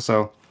Black Widow.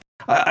 So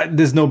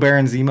there's no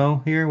Baron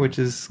Zemo here, which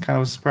is kind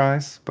of a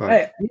surprise.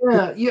 But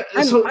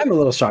I'm a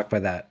little shocked by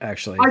that,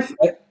 actually.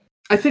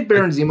 I think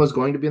Baron Zemo is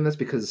going to be in this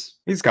because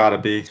he's got to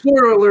be.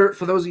 Spoiler alert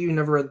for those of you who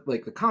never read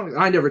like the comics.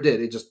 I never did.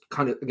 It just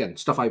kind of, again,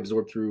 stuff I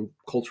absorbed through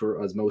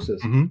culture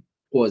osmosis.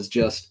 Was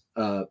just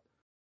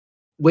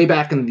way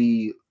back in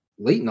the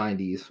late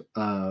 90s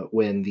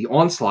when the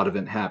Onslaught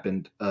event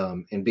happened,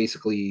 and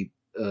basically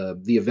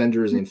the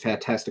Avengers and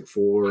Fantastic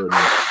Four and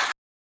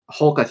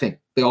Hulk, I think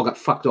they all got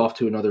fucked off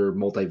to another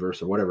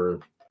multiverse or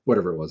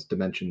whatever it was,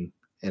 dimension,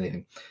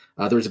 anything.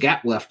 There was a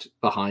gap left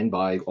behind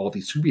by all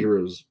these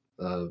superheroes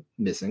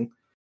missing.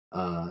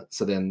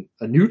 So then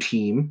a new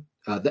team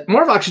that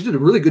Marvel actually did a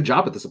really good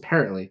job at this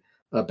apparently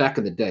back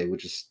in the day,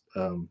 which is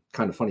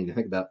kind of funny to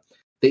think about.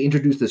 They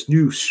introduced this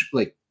new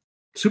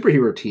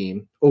superhero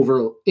team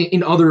over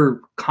in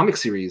other comic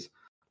series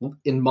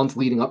in months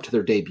leading up to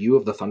their debut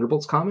of the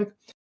Thunderbolts comic.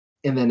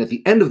 And then at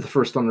the end of the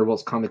first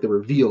Thunderbolts comic, they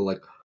reveal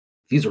like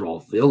these are all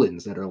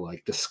villains that are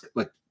like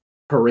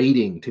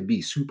parading to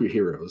be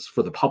superheroes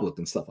for the public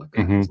and stuff like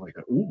that. It's like,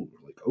 ooh,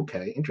 like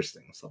okay,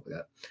 interesting and stuff like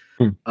that.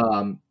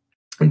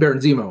 And Baron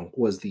Zemo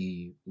was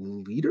the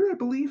leader, I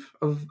believe,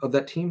 of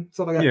that team,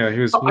 stuff like that. Yeah, he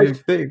was.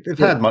 They've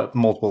had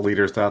multiple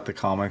leaders throughout the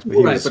comics, but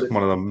he was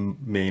one of the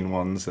main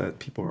ones that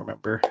people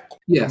remember.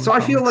 Yeah, so I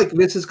feel like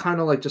this is kind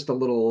of like just a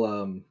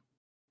little.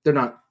 They're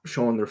not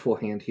showing their full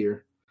hand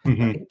here.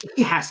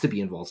 He has to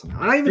be involved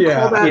somehow. And I even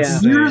called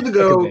that years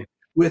ago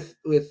with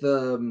what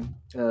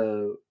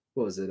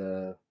was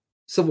it?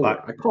 Civil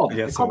War. I called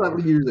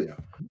that years ago.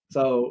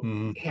 So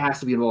he has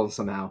to be involved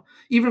somehow.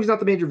 Even if he's not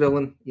the major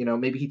villain,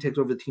 maybe he takes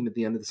over the team at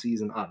the end of the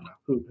season. I don't know.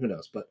 Who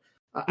knows? But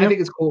I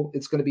think it's cool.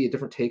 It's going to be a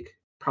different take,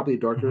 probably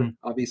darker,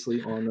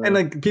 obviously. On and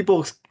like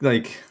people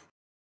like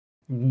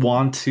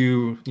want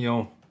to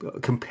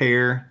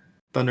compare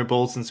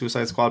Thunderbolts and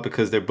Suicide Squad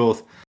because they're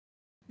both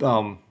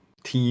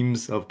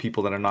teams of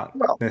people that are not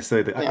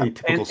necessarily the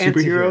atypical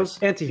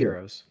superheroes,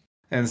 anti-heroes,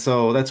 and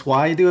so that's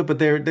why I do it. But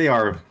they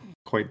are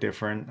quite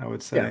different, I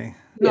would say.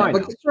 Like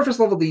the surface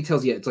level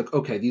details, it's like,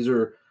 okay, these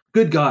are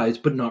good guys,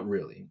 but not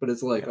really. But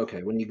it's like,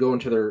 okay, when you go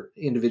into their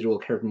individual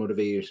character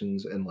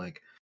motivations and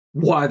like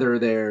why they're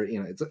there,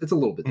 it's a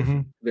little bit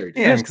different. Very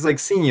different. Yeah, because like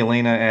seeing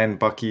Yelena and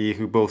Bucky,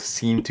 who both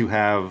seem to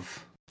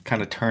have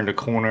kind of turned a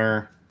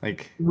corner,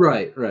 like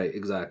right,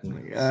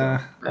 exactly.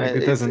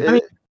 It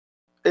doesn't.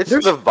 It's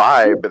the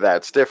vibe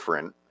that's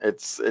different.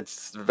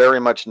 It's very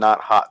much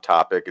not Hot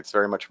Topic. It's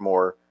very much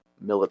more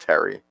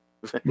military.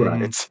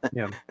 Right. It's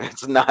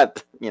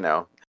not,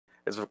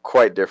 it's a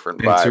quite different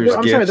vibe.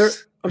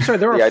 I'm sorry.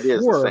 There are the idea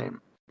is the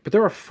same. But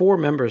there are 4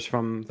 members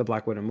from the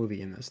Black Widow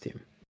movie in this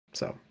team.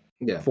 So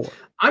 4.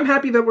 I'm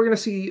happy that we're going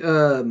to see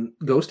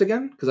Ghost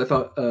again because I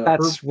thought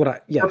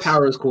her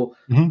power is cool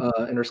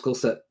and her skill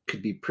set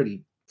could be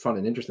pretty fun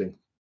and interesting.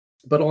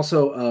 But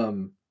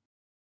also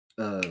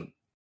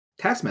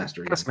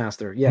Taskmaster.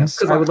 Taskmaster,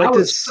 yes. I would like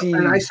to see.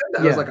 And I said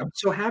that I was like, I'm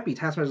so happy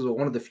Taskmaster was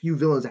one of the few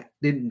villains that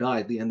didn't die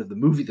at the end of the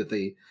movie that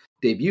they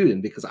debuted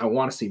in because I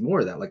want to see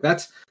more of that. Like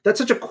that's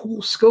such a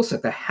cool skill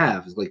set to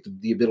have, is like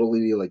the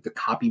ability to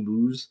copy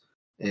moves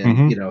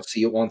and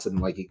see it once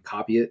and like you can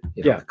copy it.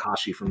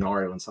 Kakashi from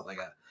Naruto and stuff like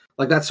that.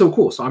 Like that's so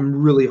cool. So I'm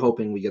really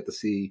hoping we get to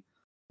see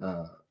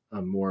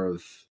more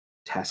of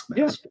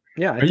Taskmaster.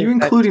 Yeah. Are you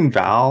including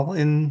Val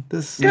in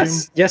this?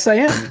 Yes, I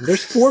am.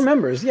 There's 4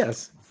 members.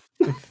 Yes.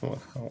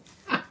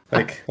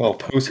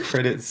 Post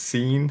credit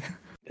scene.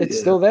 It's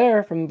still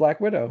there from Black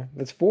Widow.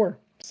 It's 4.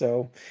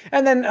 So,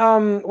 and then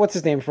what's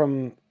his name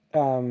from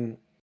Captain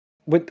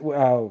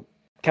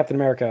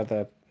America,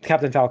 the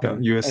Captain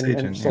Falcon, U.S.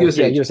 Agent.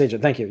 U.S.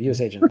 Agent. Thank you,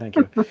 U.S. Agent. Thank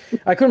you.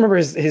 I couldn't remember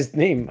his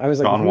name. I was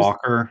like John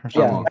Walker.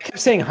 I kept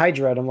saying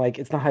Hydra, and I'm like,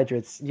 it's not Hydra,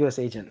 it's U.S.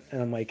 Agent,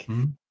 and I'm like,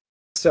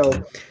 So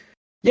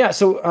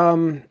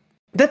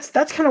that's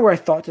kind of where I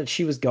thought that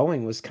she was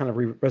going, was kind of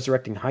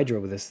resurrecting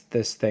Hydra with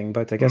this thing,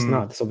 but I guess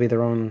not. This will be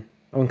their own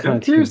kind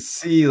of team.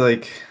 See,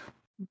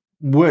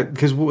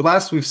 because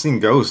last we've seen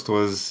Ghost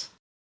was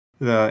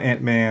the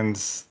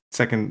Ant-Man's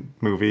second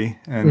movie,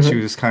 and she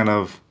was kind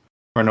of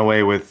run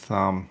away with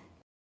I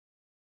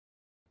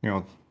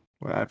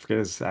forget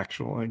his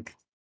actual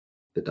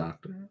the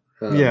Doctor.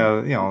 What's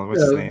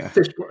his name?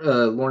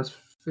 Lawrence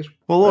Fishburne.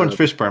 Well, Lawrence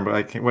Fishburne,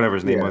 but whatever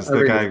his name was,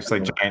 the guy who's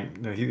like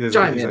giant. He is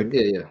Giant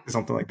Man.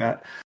 Something like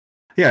that.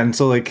 Yeah, and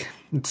so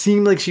it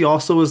seemed like she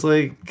also was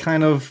like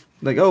kind of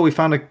like, oh,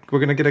 we're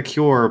gonna get a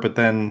cure, but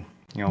then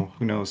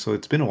who knows? So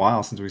it's been a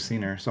while since we've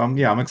seen her. So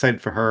I'm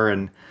excited for her,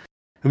 and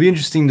it'll be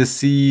interesting to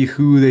see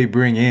who they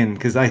bring in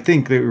because I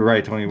think that you're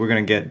right, Tony. We're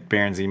gonna get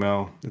Baron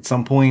Zemo at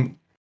some point,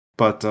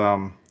 but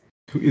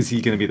who is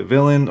he gonna be, the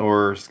villain,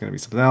 or is it gonna be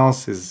something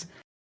else?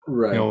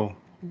 Right.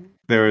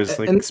 There is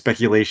like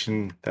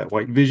speculation that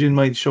White Vision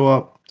might show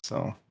up.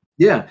 So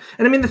yeah,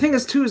 and I mean the thing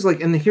is too is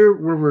like, and here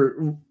where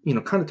we're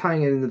kind of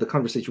tying it into the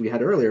conversation we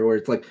had earlier, where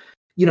it's like,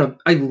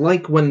 I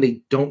like when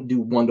they don't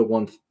do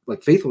 1-to-1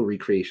 like faithful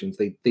recreations.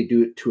 They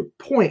do it to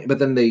a point, but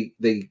then they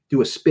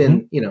do a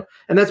spin,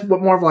 and that's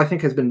what Marvel I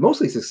think has been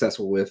mostly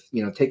successful with,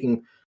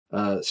 taking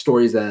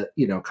stories that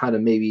kind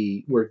of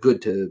maybe were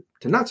good to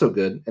not so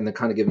good, and then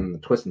kind of giving them the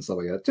twist and stuff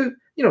like that to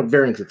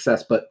varying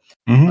success. But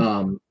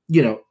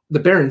the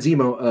Baron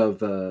Zemo of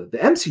the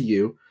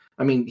MCU,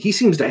 I mean, he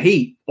seems to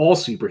hate all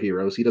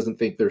superheroes. He doesn't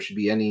think there should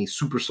be any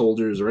super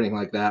soldiers or anything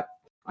like that.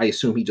 I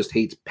assume he just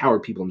hates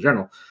powered people in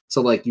general.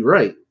 So, like, you're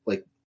right.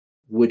 Like,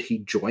 would he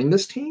join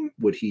this team?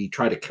 Would he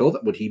try to kill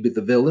them? Would he be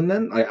the villain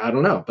then? I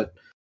don't know. But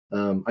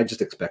I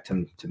just expect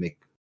him to make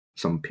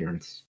some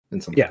appearance in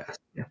some capacity.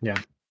 Yeah.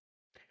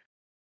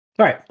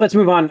 All right, let's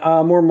move on.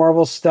 More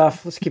Marvel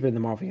stuff. Let's keep it in the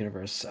Marvel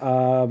universe.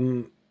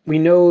 We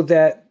know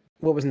that,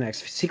 what was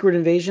next? Secret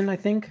Invasion, I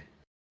think,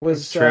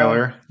 was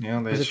trailer.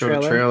 They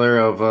showed a trailer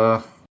of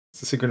the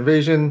Secret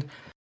Invasion.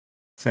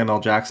 Samuel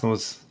L. Jackson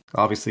was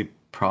obviously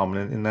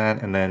prominent in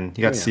that, and then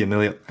you got to see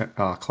Emilia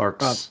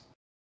Clarke's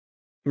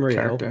Maria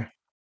character. Hill.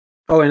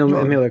 Oh, and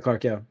Emilia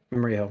Clarke, yeah,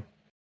 Maria Hill.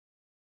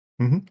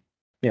 Mm-hmm.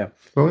 Yeah.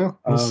 Oh yeah,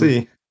 we'll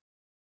see.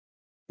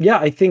 Yeah,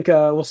 I think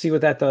we'll see what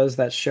that does.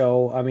 That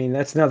show. I mean,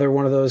 that's another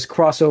one of those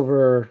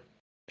crossover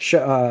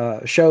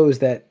shows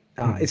that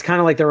it's kind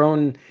of like their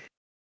own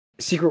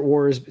Secret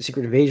Wars,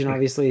 Secret Invasion.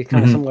 Obviously,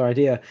 kind of similar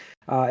idea.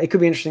 It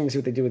could be interesting to see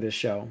what they do with this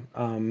show.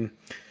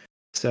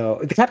 So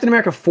the Captain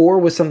America 4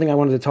 was something I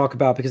wanted to talk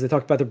about because they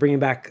talked about they're bringing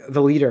back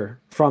the leader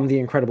from the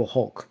Incredible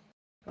Hulk.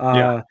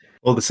 Well,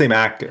 the same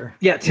actor.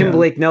 Yeah, Tim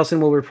Blake Nelson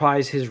will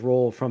reprise his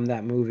role from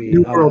that movie.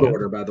 New World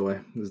Order, by the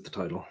way, is the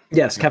title.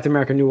 Yes, Captain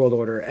America: New World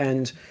Order.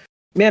 And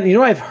man,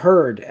 I've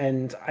heard,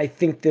 and I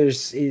think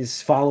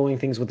is following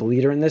things with the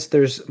leader in this.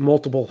 There's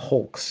multiple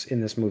Hulks in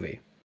this movie.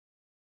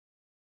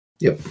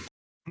 Yep.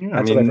 Yeah,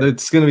 I mean,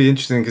 it's going to be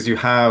interesting because you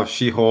have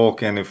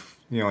She-Hulk, and if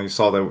you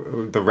saw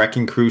the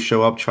Wrecking Crew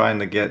show up trying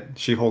to get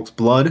She-Hulk's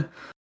blood,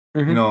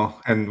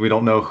 and we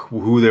don't know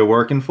who they're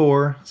working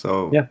for,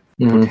 so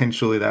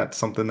potentially that's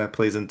something that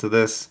plays into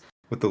this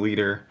with the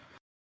leader.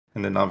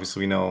 And then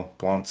obviously we know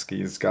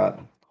Blonsky's got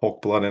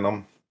Hulk blood in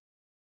him.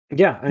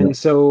 Yeah, and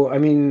so I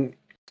mean,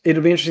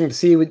 it'll be interesting to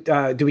see.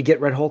 Do we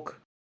get Red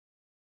Hulk?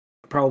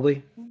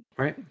 Probably,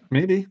 right?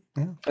 Maybe.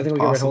 Yeah, I think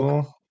we get Red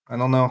Hulk. I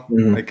don't know.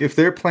 Like if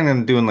they're planning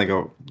on doing like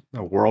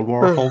a World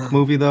War Hulk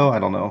movie, though, I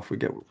don't know if we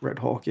get Red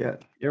Hulk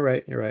yet. You're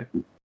right.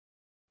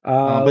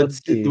 But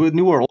let's see. The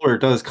New World Order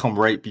does come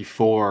right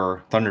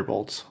before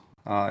Thunderbolts,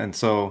 and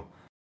so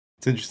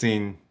it's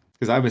interesting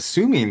because I'm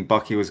assuming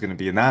Bucky was going to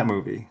be in that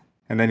movie,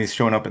 and then he's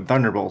showing up in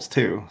Thunderbolts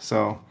too.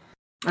 So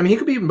I mean, he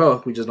could be in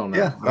both. We just don't know.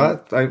 Yeah,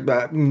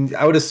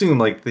 I would assume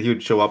like that he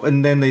would show up,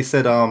 and then they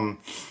said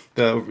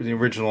the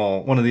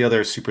original one of the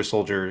other super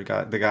soldier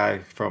guy, the guy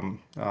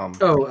from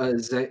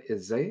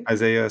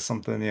Isaiah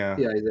something, yeah,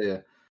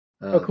 Isaiah.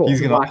 Cool. He's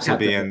gonna also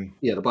be in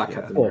the Black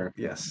Captain America.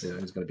 Yes, yeah,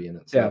 he's gonna be in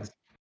it. So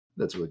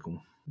that's really cool.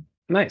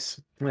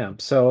 Nice. Yeah.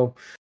 So,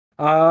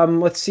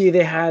 let's see.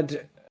 They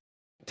had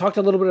talked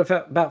a little bit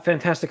about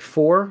Fantastic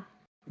Four,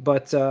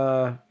 but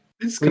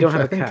we don't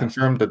have a cast.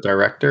 Confirmed the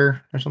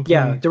director or something.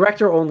 Yeah,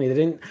 director only. They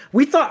didn't.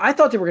 I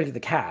thought they were going to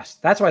get the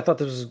cast. That's what I thought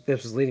this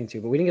was leading to,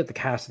 but we didn't get the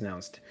cast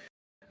announced.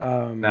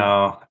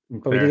 No,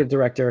 but we did get a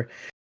director.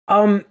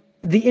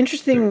 The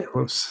interesting.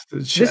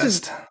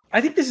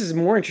 I think this is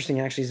more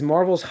interesting actually. Is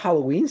Marvel's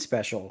Halloween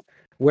special,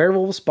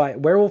 Werewolf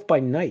by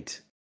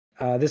Night,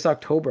 this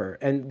October.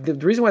 And the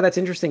reason why that's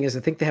interesting is I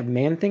think they have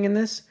Man-Thing in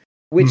this,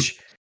 which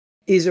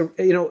is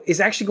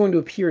actually going to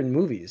appear in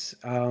movies.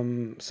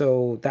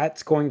 So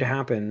that's going to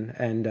happen,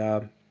 and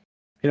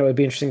it'd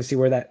be interesting to see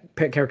where that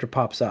character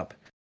pops up.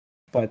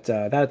 But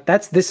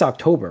that's this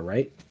October,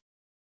 right?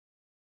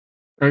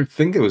 I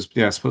think it was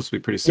supposed to be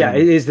pretty soon. Yeah,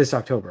 it is this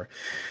October.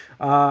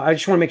 I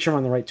just want to make sure I'm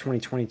on the right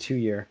 2022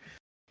 year.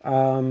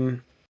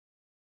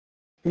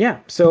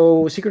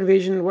 So Secret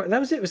Invasion, that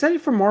was it. Was that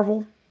it for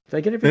Marvel? Did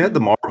I get it? They had the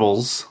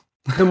Marvels.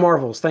 The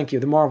Marvels, thank you.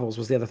 The Marvels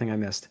was the other thing I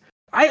missed.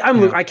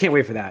 I can't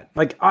wait for that.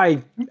 Like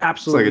I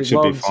absolutely it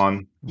should be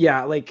fun.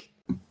 Yeah, like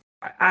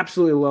I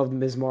absolutely loved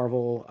Ms.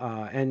 Marvel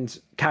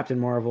and Captain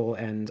Marvel,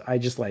 and I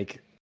just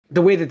like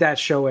the way that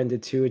show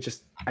ended too.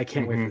 I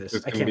can't wait for this.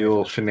 There's gonna be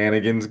little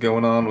shenanigans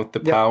going on with the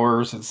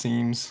powers. It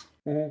seems.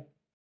 Yeah.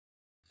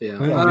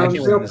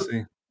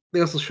 They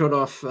also showed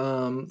off.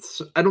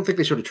 I don't think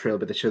they showed a trailer,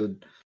 but they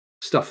showed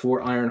stuff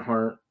for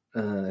Ironheart.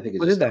 I think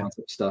it's just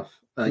concept stuff.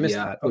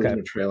 That. Okay. In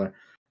a trailer.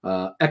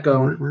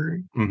 Echo.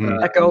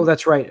 Echo.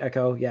 That's right.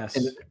 Echo. Yes.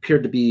 And it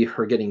appeared to be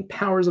her getting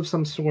powers of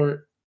some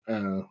sort. I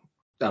don't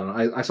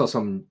know. I saw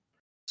some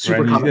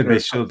super Right, comic they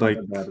book showed stuff like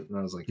about it, and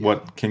I was like,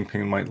 what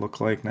Kingpin might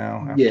look like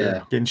now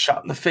after getting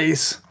shot in the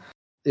face.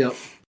 Yep,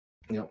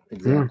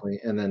 exactly.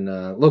 And then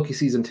Loki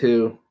season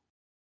 2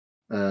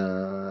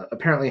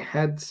 apparently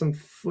had some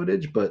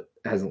footage, but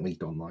hasn't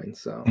leaked online.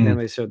 So,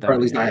 they showed that, or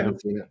at least I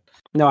haven't seen it.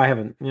 No, I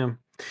haven't. Yeah.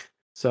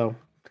 So,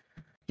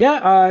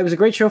 yeah, it was a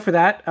great show for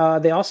that.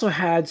 They also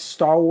had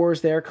Star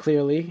Wars there.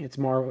 Clearly, it's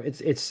Marvel.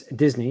 It's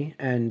Disney,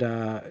 and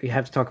you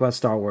have to talk about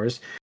Star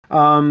Wars.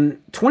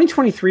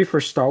 2023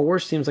 for Star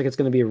Wars seems like it's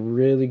going to be a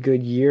really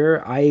good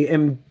year. I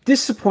am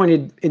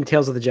disappointed in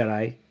Tales of the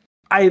Jedi.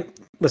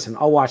 Listen,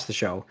 I'll watch the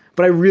show,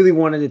 but I really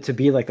wanted it to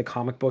be like the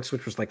comic books,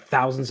 which was like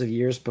thousands of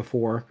years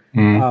before.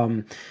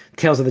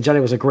 Tales of the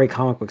Jedi was a great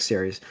comic book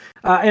series,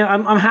 and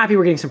I'm happy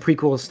we're getting some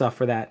prequel stuff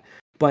for that.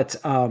 But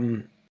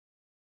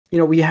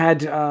we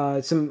had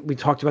we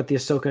talked about the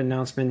Ahsoka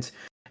announcement,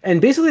 and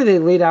basically they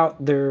laid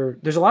out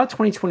there's a lot of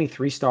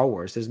 2023 Star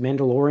Wars. There's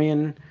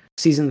Mandalorian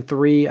season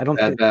 3.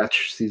 Bad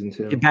Batch season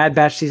 2. Bad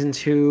Batch season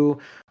 2.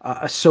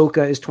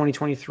 Ahsoka is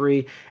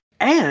 2023.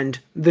 And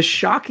the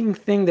shocking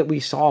thing that we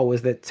saw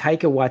was that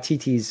Taika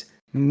Waititi's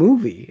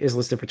movie is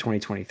listed for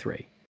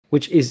 2023,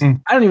 which is, I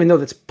don't even know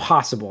that's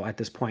possible at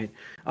this point.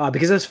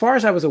 Because as far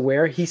as I was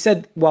aware, he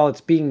said while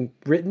it's being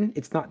written,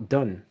 it's not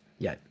done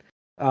yet.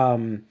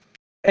 And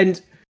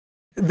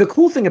the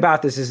cool thing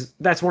about this is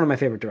that's one of my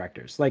favorite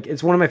directors. Like,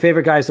 it's one of my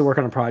favorite guys to work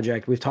on a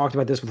project. We've talked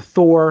about this with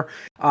Thor.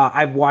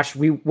 I've watched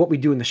What We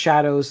Do in the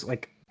Shadows.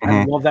 Like,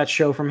 I love that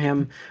show from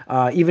him.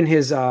 Even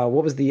his,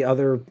 what was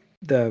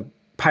the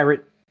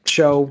pirate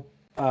show?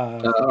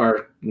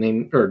 Our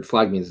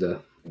Flag Means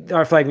Death.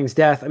 Our Flag Means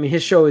Death. I mean,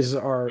 his show is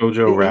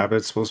Jojo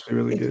Rabbit's supposed to be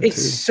really good. It's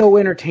too. So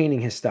entertaining,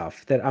 his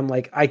stuff, that I'm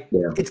like,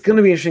 it's going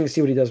to be interesting to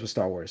see what he does with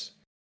Star Wars,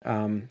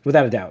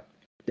 without a doubt.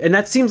 And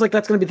that seems like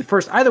that's going to be the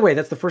first. Either way,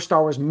 that's the first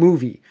Star Wars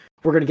movie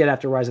we're going to get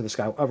after Rise of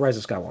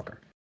Skywalker.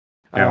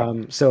 Yeah.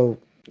 So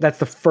that's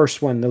the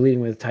first one they're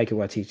leading with Taika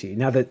Waititi.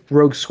 Now that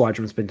Rogue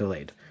Squadron's been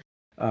delayed.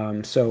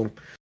 So,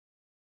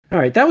 all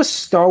right, that was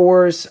Star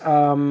Wars.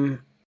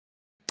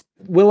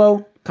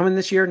 Willow coming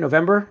this year,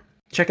 November.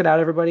 Check it out,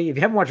 everybody. If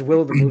you haven't watched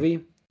Willow the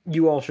movie,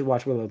 you all should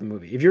watch Willow the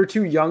movie. If you're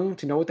too young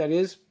to know what that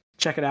is,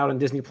 check it out on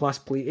Disney Plus,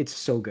 please. It's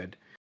so good.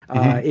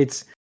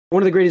 It's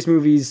one of the greatest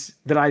movies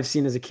that I've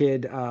seen as a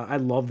kid. I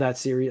love that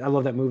series. I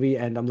love that movie,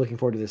 and I'm looking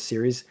forward to this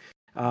series.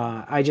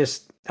 I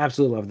just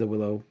absolutely love the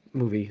Willow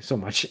movie so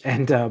much,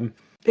 and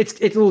it's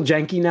a little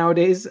janky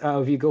nowadays.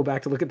 If you go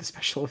back to look at the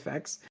special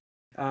effects,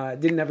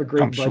 didn't have a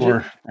great budget.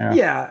 Sure.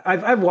 Yeah,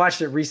 I've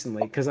watched it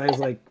recently because I was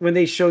like, when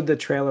they showed the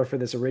trailer for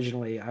this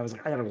originally, I was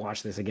like, I gotta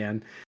watch this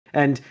again.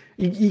 And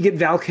you get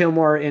Val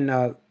Kilmer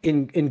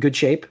in good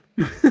shape.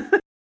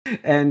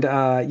 And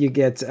you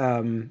get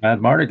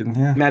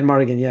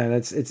Mad-Mardigan, yeah.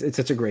 It's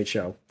such a great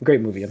show,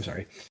 great movie. I'm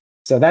sorry.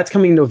 So that's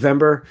coming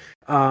November,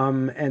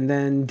 and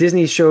then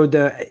Disney showed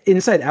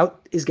Inside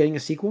Out is getting a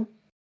sequel.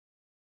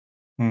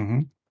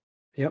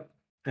 Yep.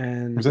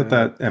 And was it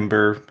that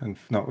Ember? And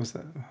no, was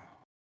that?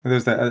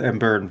 There's that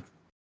Ember. And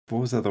what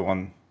was the other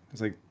one?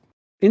 It's like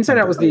Inside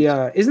Out was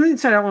the isn't the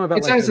Inside Out one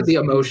about like the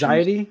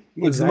anxiety?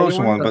 It's the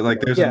emotion one, but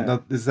like there's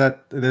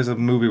there's a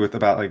movie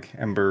about like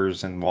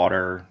embers and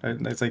water.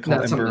 It's like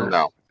called Ember.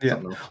 No.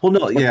 Yeah. Well,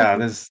 no. Yeah,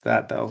 there's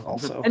that though.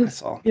 Also, and, I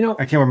saw.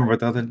 I can't remember what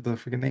the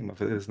freaking name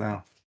of it is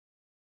now.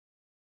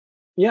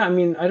 Yeah, I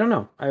mean, I don't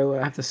know. I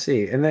have to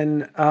see. And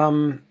then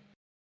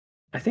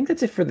I think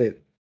that's it for the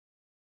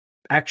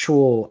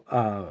actual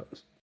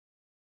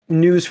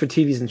news for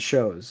TVs and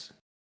shows.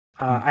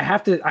 I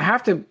have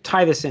to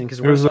tie this in because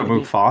there was a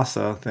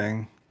Mufasa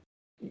thing.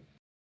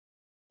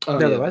 Oh,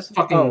 there was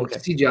fucking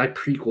CGI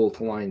prequel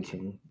to Lion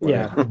King.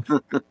 Yeah,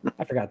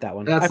 I forgot that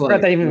one. I forgot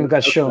that even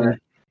got shown.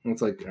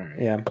 It's like, all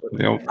right. Yeah.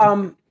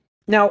 Yep.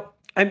 Now,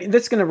 I mean,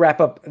 that's going to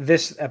wrap up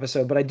this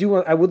episode, but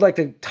I would like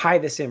to tie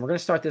this in. We're going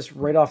to start this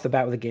right off the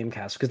bat with a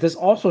Gamecast because this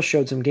also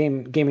showed some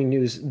gaming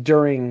news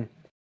during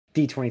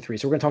D23,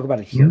 so we're going to talk about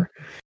it here.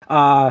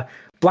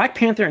 Black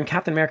Panther and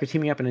Captain America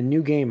teaming up in a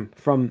new game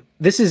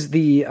this is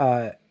the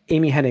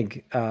Amy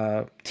Hennig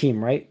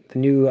team, right? The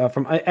new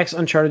from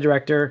ex-Uncharted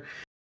director,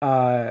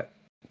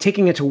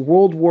 taking it to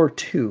World War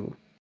II,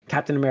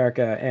 Captain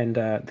America and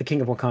the King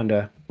of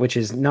Wakanda, which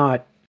is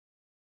not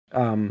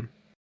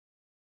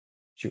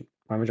shoot,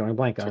 why am I drawing a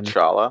blank on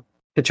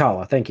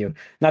T'Challa, thank you.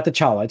 Not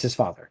T'Challa, it's his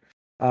father.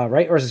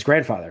 Right? Or is his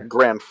grandfather?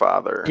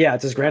 Grandfather. Yeah,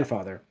 it's his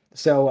grandfather.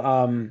 So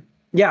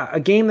a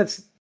game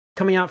that's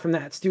coming out from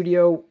that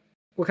studio.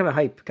 What kind of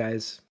hype,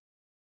 guys?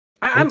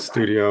 I'm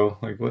studio.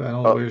 Like, what? I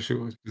don't know where she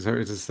was. Is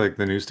this like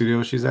the new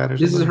studio she's at? Or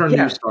this something? is her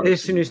new start.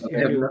 It's a new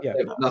studio. They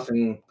have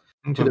nothing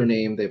to their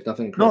name. They have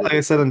nothing. No, like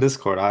I said on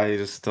Discord, I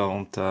just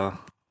don't.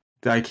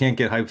 I can't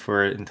get hyped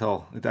for it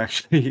until it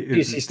actually.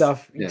 You see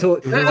stuff. Yeah.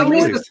 We have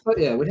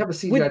a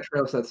CGI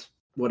trailer, so that's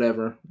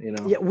whatever.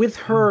 Yeah, with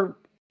her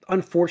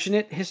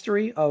unfortunate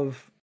history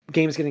of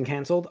games getting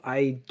canceled,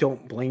 I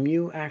don't blame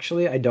you.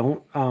 Actually, I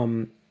don't.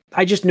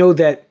 I just know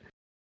that.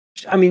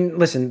 I mean,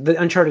 listen, the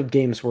Uncharted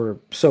games were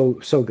so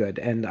good,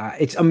 and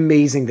it's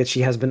amazing that she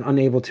has been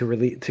unable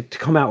to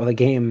come out with a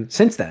game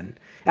since then.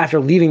 after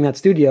leaving that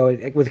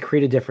studio with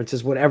creative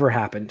differences, whatever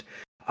happened.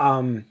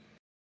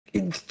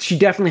 She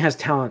definitely has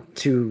talent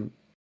to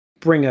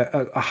bring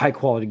a high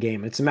quality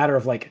game. It's a matter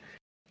of like,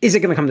 is it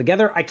going to come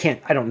together? I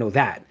don't know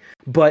that,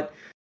 but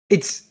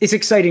it's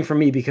exciting for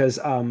me because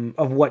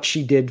of what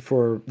she did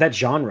for that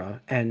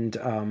genre, and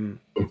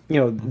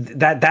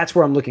that's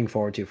where I'm looking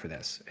forward to for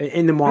this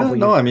in the Marvel.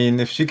 No, I mean,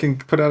 if she can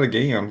put out a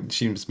game,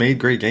 she's made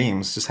great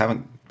games, just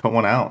haven't put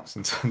one out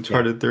since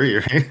Uncharted 3,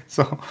 right?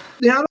 So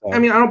yeah, I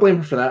don't blame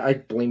her for that. I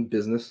blame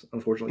business,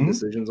 unfortunately,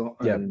 decisions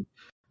on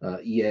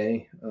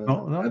EA.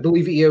 I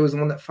believe EA was the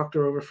one that fucked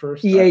her over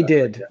first. EA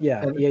did, EA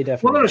definitely.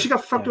 Well, no, she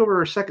got fucked over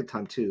her second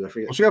time too. I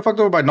forget. Well, she got fucked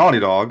over by Naughty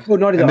Dog. Oh,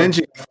 Naughty Dog. And then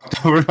she got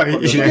fucked over by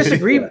EA. She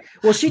disagreed.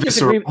 Well, she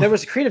disagreed. There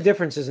was creative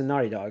differences in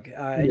Naughty Dog,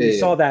 and you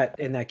saw that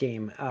in that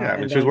game.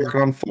 She was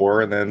working on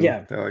 4, and then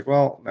they're like,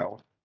 "Well, no."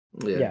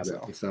 Yeah,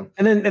 exactly. So.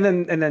 And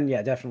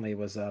then, definitely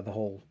was the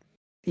whole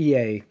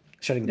EA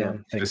shutting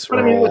down thing. But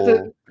I mean,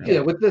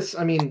 with this,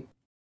 I mean,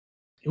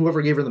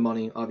 whoever gave her the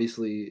money,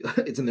 obviously,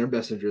 it's in their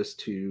best interest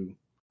to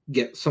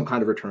get some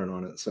kind of return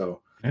on it.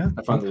 So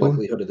I find the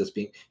likelihood of this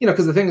being,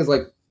 because the thing is,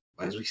 like,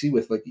 as we see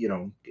with, like,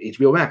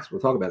 HBO Max,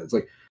 we'll talk about it. It's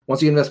like,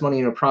 once you invest money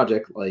in a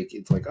project, like,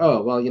 it's like,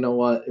 oh, well, you know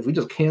what? If we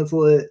just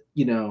cancel it,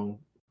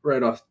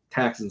 write off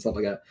taxes and stuff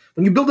like that.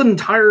 When you build an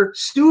entire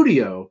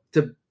studio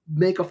to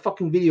make a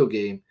fucking video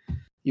game,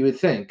 you would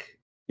think.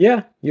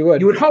 Yeah, you would.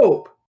 You would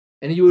hope,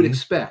 and you would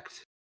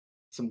expect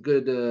some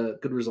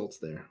good results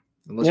there.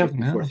 Unless you're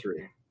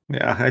 4-3.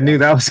 Yeah, I knew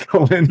that was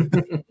coming.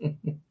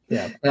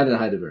 Yeah, I didn't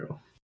hide it very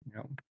well.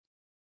 Yep.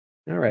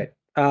 All right.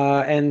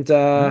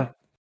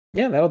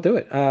 That'll do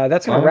it.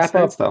 That's going to wrap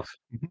up stuff.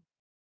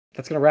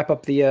 That's going to wrap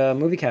up the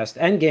movie cast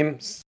and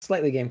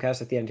slightly game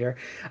cast at the end here.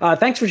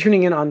 Thanks for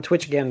tuning in on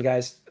Twitch again,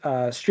 guys.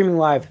 Streaming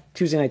live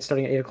Tuesday night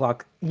starting at 8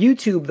 o'clock.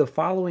 YouTube the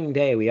following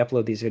day we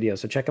upload these videos,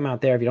 so check them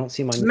out there if you don't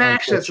see my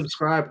smash that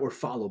subscribe or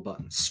follow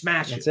button.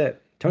 Smash That's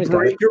it. Tony's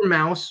break your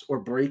mouse or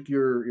break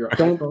your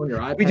iPhone, your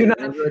iPad.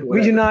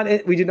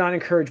 We do not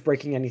encourage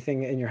breaking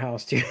anything in your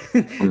house. Too.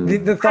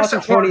 the thoughts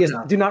of Tony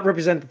do not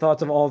represent the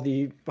thoughts of all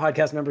the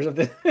podcast members of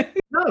the.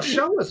 No,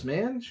 show us,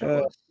 man.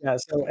 Show us. Yeah.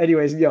 So,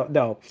 anyways,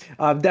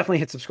 definitely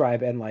hit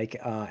subscribe and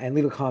and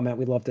leave a comment.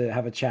 We'd love to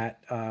have a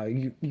chat.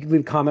 You leave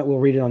a comment, we'll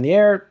read it on the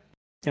air.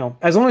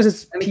 As long as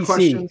it's Any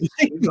PC.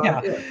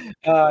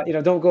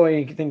 Don't go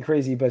anything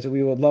crazy, but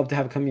we would love to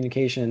have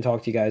communication and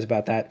talk to you guys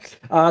about that.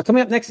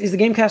 Coming up next is the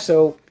Gamecast,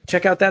 so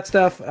check out that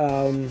stuff.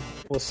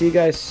 We'll see you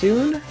guys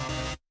soon.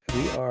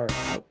 We are